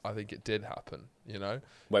metaphorically, I think it did happen. You know,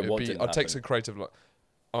 Wait, what didn't I'd take happen? some creative.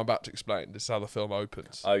 I'm about to explain. This is how the film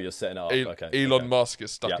opens. Oh, you're setting it up. Okay. Elon Musk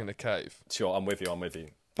is stuck in a cave. Sure, I'm with you.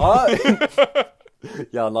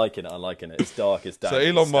 Yeah, I'm liking it. It's dark. It's dank. So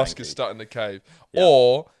Elon Musk is stuck in the cave,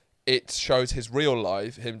 or it shows his real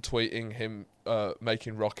life, him tweeting, him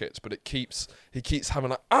making rockets, but he keeps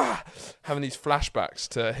having having these flashbacks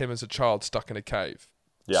to him as a child stuck in a cave,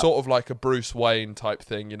 sort of like a Bruce Wayne type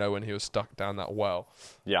thing, you know, when he was stuck down that well.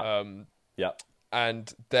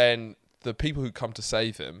 And then the people who come to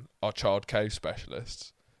save him are child cave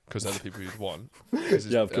specialists, because they're the people who'd won.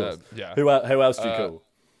 Yeah, of course. Who else do you call?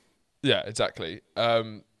 Yeah, exactly.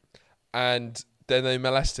 And then they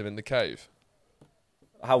molest him in the cave.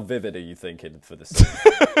 How vivid are you thinking for this?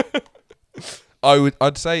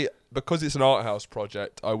 I'd say, because it's an art house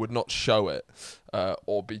project, I would not show it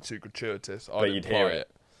or be too gratuitous. But you'd hear it.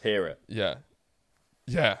 Hear it. Yeah.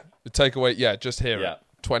 Take away. Yeah, just hear it.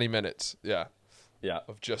 20 minutes. Yeah.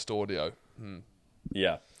 Of just audio.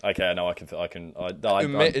 Yeah. Okay. No, I can.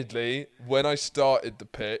 Admittedly, when I started the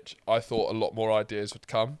pitch, I thought a lot more ideas would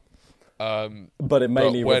come. But it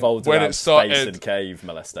mainly revolved around space and cave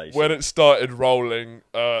molestation. When it started rolling,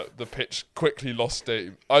 the pitch quickly lost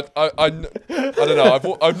steam. I don't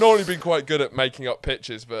know. I've normally been quite good at making up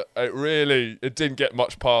pitches, but it didn't get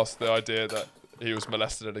much past the idea that he was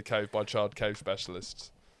molested in a cave by child cave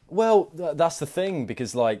specialists. Well, that's the thing,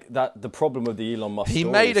 because the problem with the Elon Musk he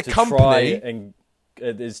story made is a company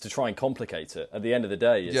is to try and complicate it. At the end of the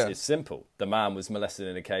day, it's simple. The man was molested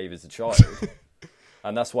in a cave as a child.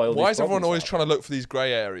 And that's why Why is everyone always trying to look for these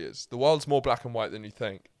grey areas? The world's more black and white than you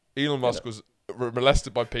think. Elon Musk was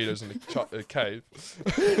molested by pedos in a cave.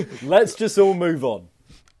 Let's just all move on.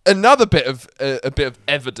 Another bit of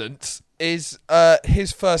evidence is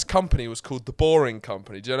his first company was called The Boring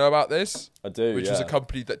Company. Do you know about this? I do. Which was a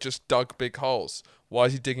company that just dug big holes. Why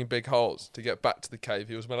is he digging big holes? To get back to the cave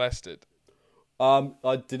he was molested.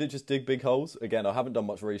 Did it just dig big holes? Again, I haven't done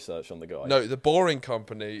much research on the guy. No, the Boring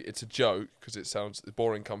Company, it's a joke, because the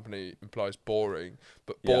Boring Company implies boring,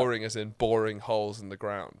 but boring as in boring holes in the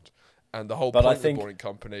ground. And the whole point of the Boring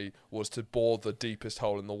Company was to bore the deepest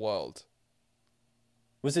hole in the world.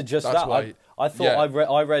 Was it just that? I thought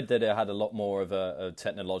I read that it had a lot more of a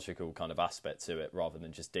technological kind of aspect to it, rather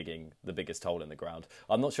than just digging the biggest hole in the ground.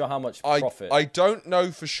 I'm not sure how much profit. I don't know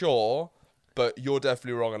for sure, but you're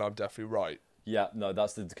definitely wrong and I'm definitely right. Yeah, no,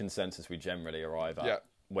 that's the consensus we generally arrive at.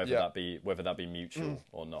 Whether that be mutual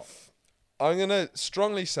or not. I'm gonna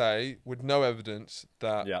strongly say, with no evidence,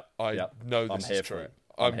 that I know this is true.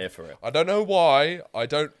 I'm here for it. I don't know why. I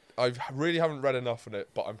really haven't read enough on it,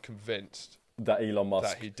 but I'm convinced that Elon Musk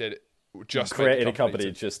that he did it. Just created a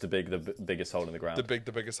company just to dig the biggest hole in the ground.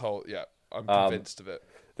 The biggest hole. Yeah, I'm convinced of it.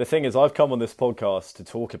 The thing is, I've come on this podcast to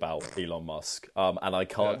talk about Elon Musk, and I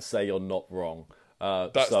can't say you're not wrong.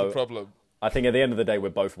 That's the problem. I think at the end of the day, we're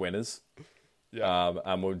both winners. Yeah.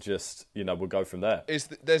 And we'll just, we'll go from there. There's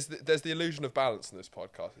the illusion of balance in this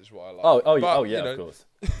podcast, is what I like. Oh, But, yeah, of course.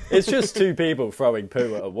 It's just two people throwing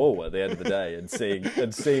poo at a wall at the end of the day and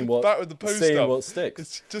seeing what Back with the poo stuff. what sticks.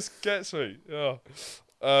 It just gets me. Yeah.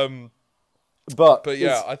 But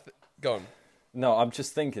yeah, go on. No, I'm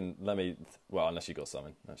just thinking. Unless you got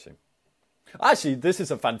something, actually, this is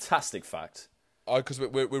a fantastic fact. Because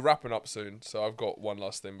we're wrapping up soon, so I've got one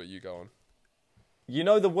last thing, but you go on. You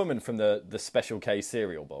know the woman from the Special K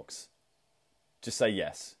cereal box? Just say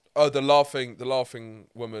yes. Oh, the laughing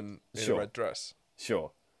woman in Sure. a red dress.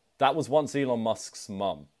 Sure. That was once Elon Musk's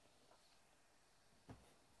mum.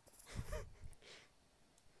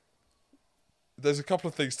 There's a couple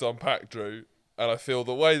of things to unpack, Drew, and I feel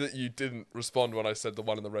the way that you didn't respond when I said the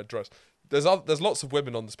one in the red dress. There's lots of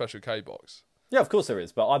women on the Special K box. Yeah, of course there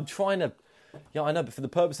is, but I'm trying to... Yeah, I know, but for the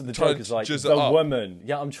purpose of the Trying joke, to it's like, jizz it the up. woman.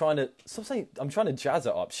 Yeah, I'm trying to... Stop saying... I'm trying to jazz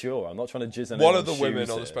it up, sure. I'm not trying to jizz in One of the anyone's women shoes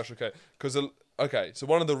on here. the Special K. Because, okay, so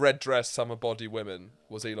one of the red dress summer body women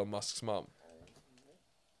was Elon Musk's mum.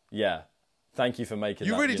 Yeah. Thank you for making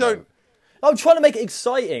You that, really know. don't... I'm trying to make it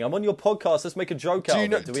exciting. I'm on your podcast. Let's make a joke out you of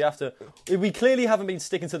know- it. Do we have to... We clearly haven't been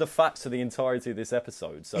sticking to the facts for the entirety of this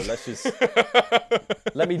episode, so let's just...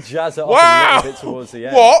 let me jazz it up a little bit towards the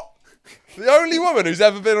end. What? The only woman who's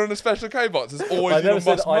ever been on a Special K box is always Elon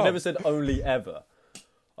Musk's mum. I never said only ever.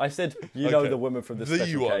 I said, know Okay. the woman from the The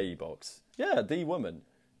Special one. K box. Yeah, the woman.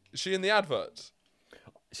 Is she in the adverts?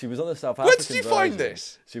 She was on the South African Where did you version. find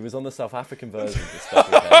this? She was on the South African version of the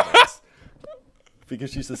Special K box.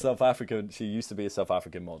 Because she's a South African, she used to be a South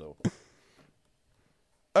African model.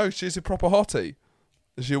 Oh, she's a proper hottie.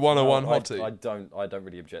 Is she a 101 hottie? I don't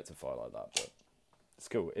really objectify like that, but it's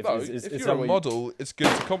cool. No, Is if that you're a what you- model, it's good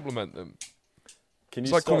to compliment them. Can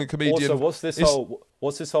It's you like stop? calling a comedian- Also, it's-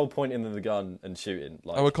 what's this whole pointing in the gun and shooting?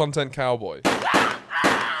 Like, I'm a content cowboy.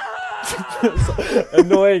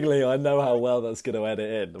 annoyingly, I know how well that's going to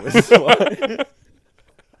edit in. Which is why...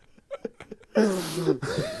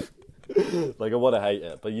 like, I want to hate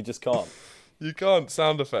it, but you just can't. You can't.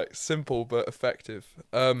 Sound effects. Simple but effective.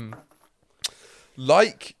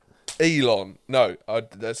 Like Elon. No,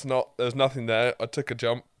 there's nothing there. I took a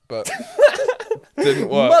jump, but didn't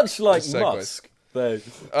work. Much like Just segues. Musk.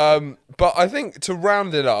 Though. But I think to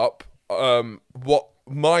round it up, what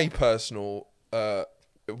my personal,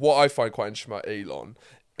 what I find quite interesting about Elon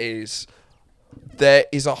is there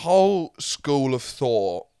is a whole school of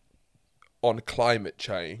thought on climate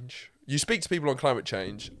change. You speak to people on climate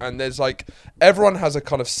change, and there's like, everyone has a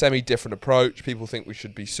kind of semi-different approach. People think we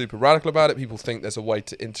should be super radical about it. People think there's a way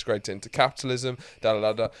to integrate it into capitalism,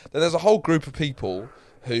 da-da-da-da. Then there's a whole group of people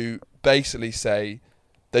who basically say,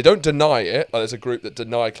 they don't deny it. Like, there's a group that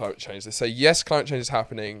deny climate change. They say, yes, climate change is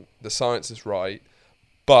happening. The science is right.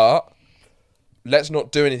 But let's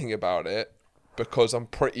not do anything about it because I'm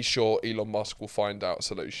pretty sure Elon Musk will find out a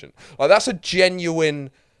solution. Like, that's a genuine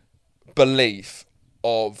belief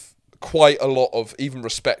of quite a lot of even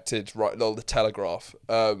respected, right, the Telegraph.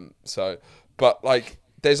 But like,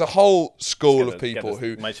 there's a whole school of people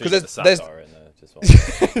who, Make sure you because get the there's satire in there. Just one.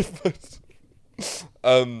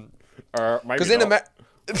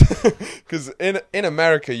 because in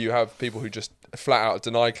America you have people who just flat out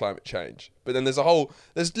deny climate change, but then there's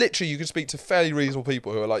literally, you can speak to fairly reasonable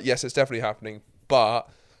people who are like, yes, it's definitely happening, but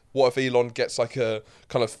what if Elon gets like a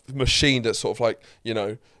kind of machine that sort of like, you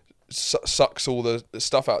know, sucks all the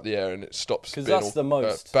stuff out the air and it stops being that's all, the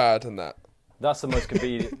most- bad and that. That's the most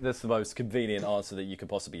convenient. That's the most convenient answer that you could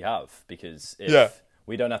possibly have, because if Yeah.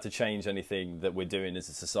 we don't have to change anything that we're doing as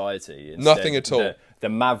a society, Nothing at all. The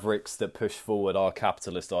mavericks that push forward our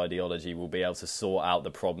capitalist ideology will be able to sort out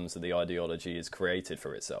the problems that the ideology has created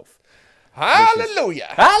for itself. Hallelujah!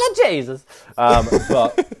 Hallelujah, Jesus!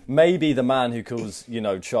 But maybe the man who calls,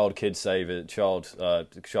 child kid saver,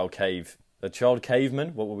 child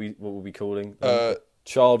caveman. What were we calling?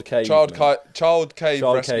 Child caveman. Child cave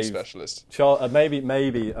rescue cave. specialist.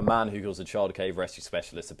 Maybe a man who calls a child cave rescue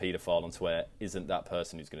specialist a paedophile on Twitter isn't that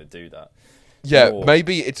person who's going to do that. Yeah, Or-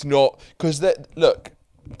 maybe it's not, because there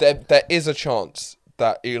is a chance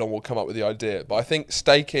that Elon will come up with the idea, but I think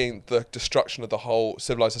staking the destruction of the whole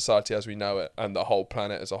civilized society as we know it and the whole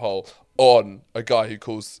planet as a whole on a guy who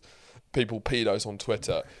calls people pedos on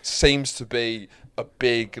Twitter seems to be a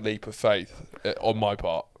big leap of faith on my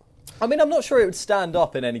part. I mean, I'm not sure it would stand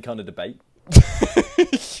up in any kind of debate.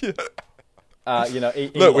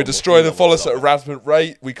 Look, we're destroying the forests at a rampant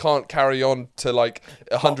rate. We can't carry on to like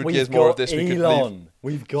 100 years more of this. We could leave. Elon.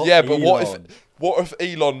 We've got Yeah, but Elon. what if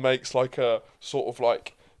Elon makes like a sort of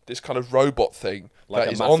like this kind of robot thing Like that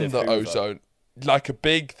a is on massive the Hoover. ozone? like a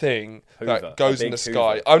big thing Hoover, that goes a in the big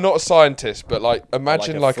sky. Hoover. I'm not a scientist, but like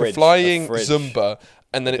imagine like like a a flying fridge. Zumba,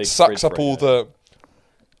 and then A it big sucks fridge up for it, all yeah. the.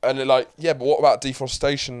 And they're like, yeah, but what about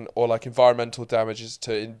deforestation or like environmental damages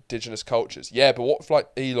to indigenous cultures? Yeah, but what if like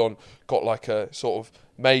Elon got like a sort of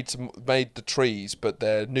made the trees, but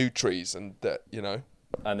they're new trees, and that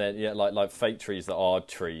And then like fake trees that are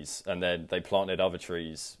trees, and then they planted other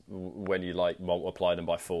trees when you like multiply them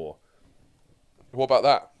by 4. What about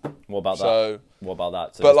that? What about So- that? What about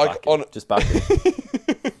that? So but just like back it. on- just back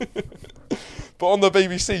it. But on the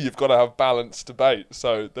BBC, you've got to have balanced debate,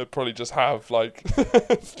 so they'll probably just have like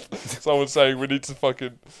someone saying we need to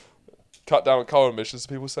fucking cut down on carbon emissions.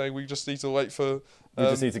 People saying we just need to wait for We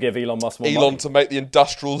just need to give Elon Musk more Elon money, to make the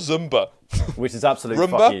industrial Zumba. which is absolute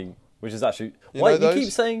Roomba? fucking. Which is actually. You Why know you keep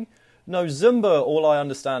those? saying no Zumba? All I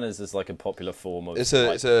understand is like a popular form of It's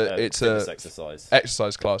a fitness exercise.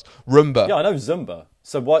 Exercise class. Roomba. Yeah, I know Zumba.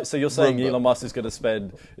 So why? So you're saying Roomba. Elon Musk is going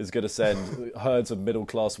to send herds of middle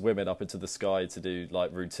class women up into the sky to do like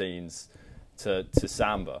routines to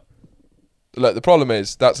Samba? Look, the problem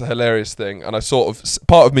is that's a hilarious thing, and I sort of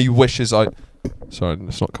part of me wishes Sorry,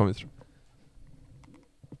 it's not coming through.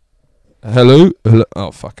 Hello? Oh,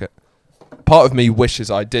 fuck it. Part of me wishes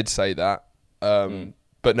I did say that,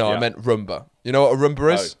 but no, I Yeah. meant Roomba. You know what a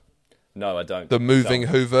Roomba is? No, I don't. The moving No.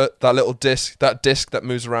 Hoover, that little disc that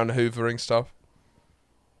moves around hoovering stuff.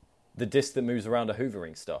 The disc that moves around a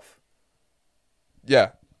hoovering stuff.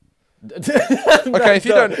 Yeah. Okay, if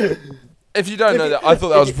you don't know that, I thought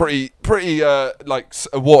that was pretty like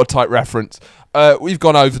a watertight reference. We've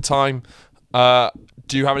gone over time.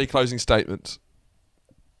 Do you have any closing statements?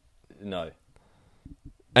 No.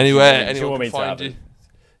 Anywhere Do you anyone want can me to find have you? it?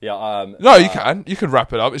 Yeah. No, you can. You can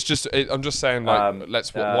wrap it up. It's just I'm just saying like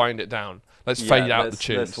let's uh, wind it down. Let's fade out the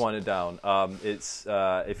tunes. Let's wind it down. It's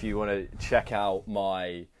if you want to check out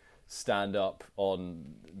my stand up on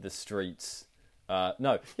the streets.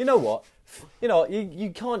 No, you know what?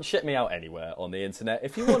 You can't check me out anywhere on the internet.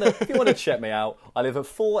 If you want to check me out, I live at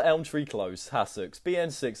 4 Elm Tree Close, Hassocks,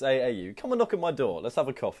 BN6 AAU. Come and knock at my door. Let's have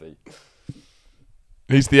a coffee.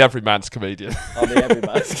 He's the everyman's comedian. I'm the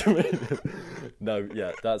everyman's comedian. No,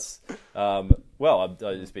 yeah, that's thank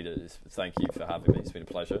you for having me. It's been a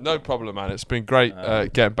pleasure. No problem, man. It's been great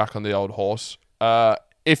getting back on the old horse.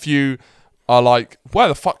 If you are like, where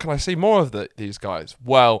the fuck can I see more of these guys?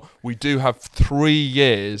 Well, we do have 3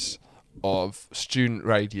 years of student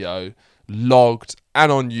radio logged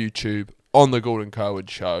and on YouTube on the Gordon Kerwin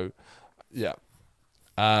Show. Yeah.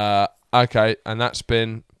 Okay, and that's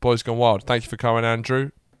been Boys Gone Wild. Thank you for coming,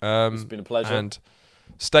 Andrew. It's been a pleasure. And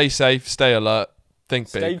stay safe, stay alert, think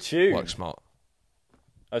Stay big, tuned. work smart.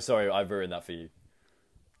 Oh, sorry, I ruined that for you.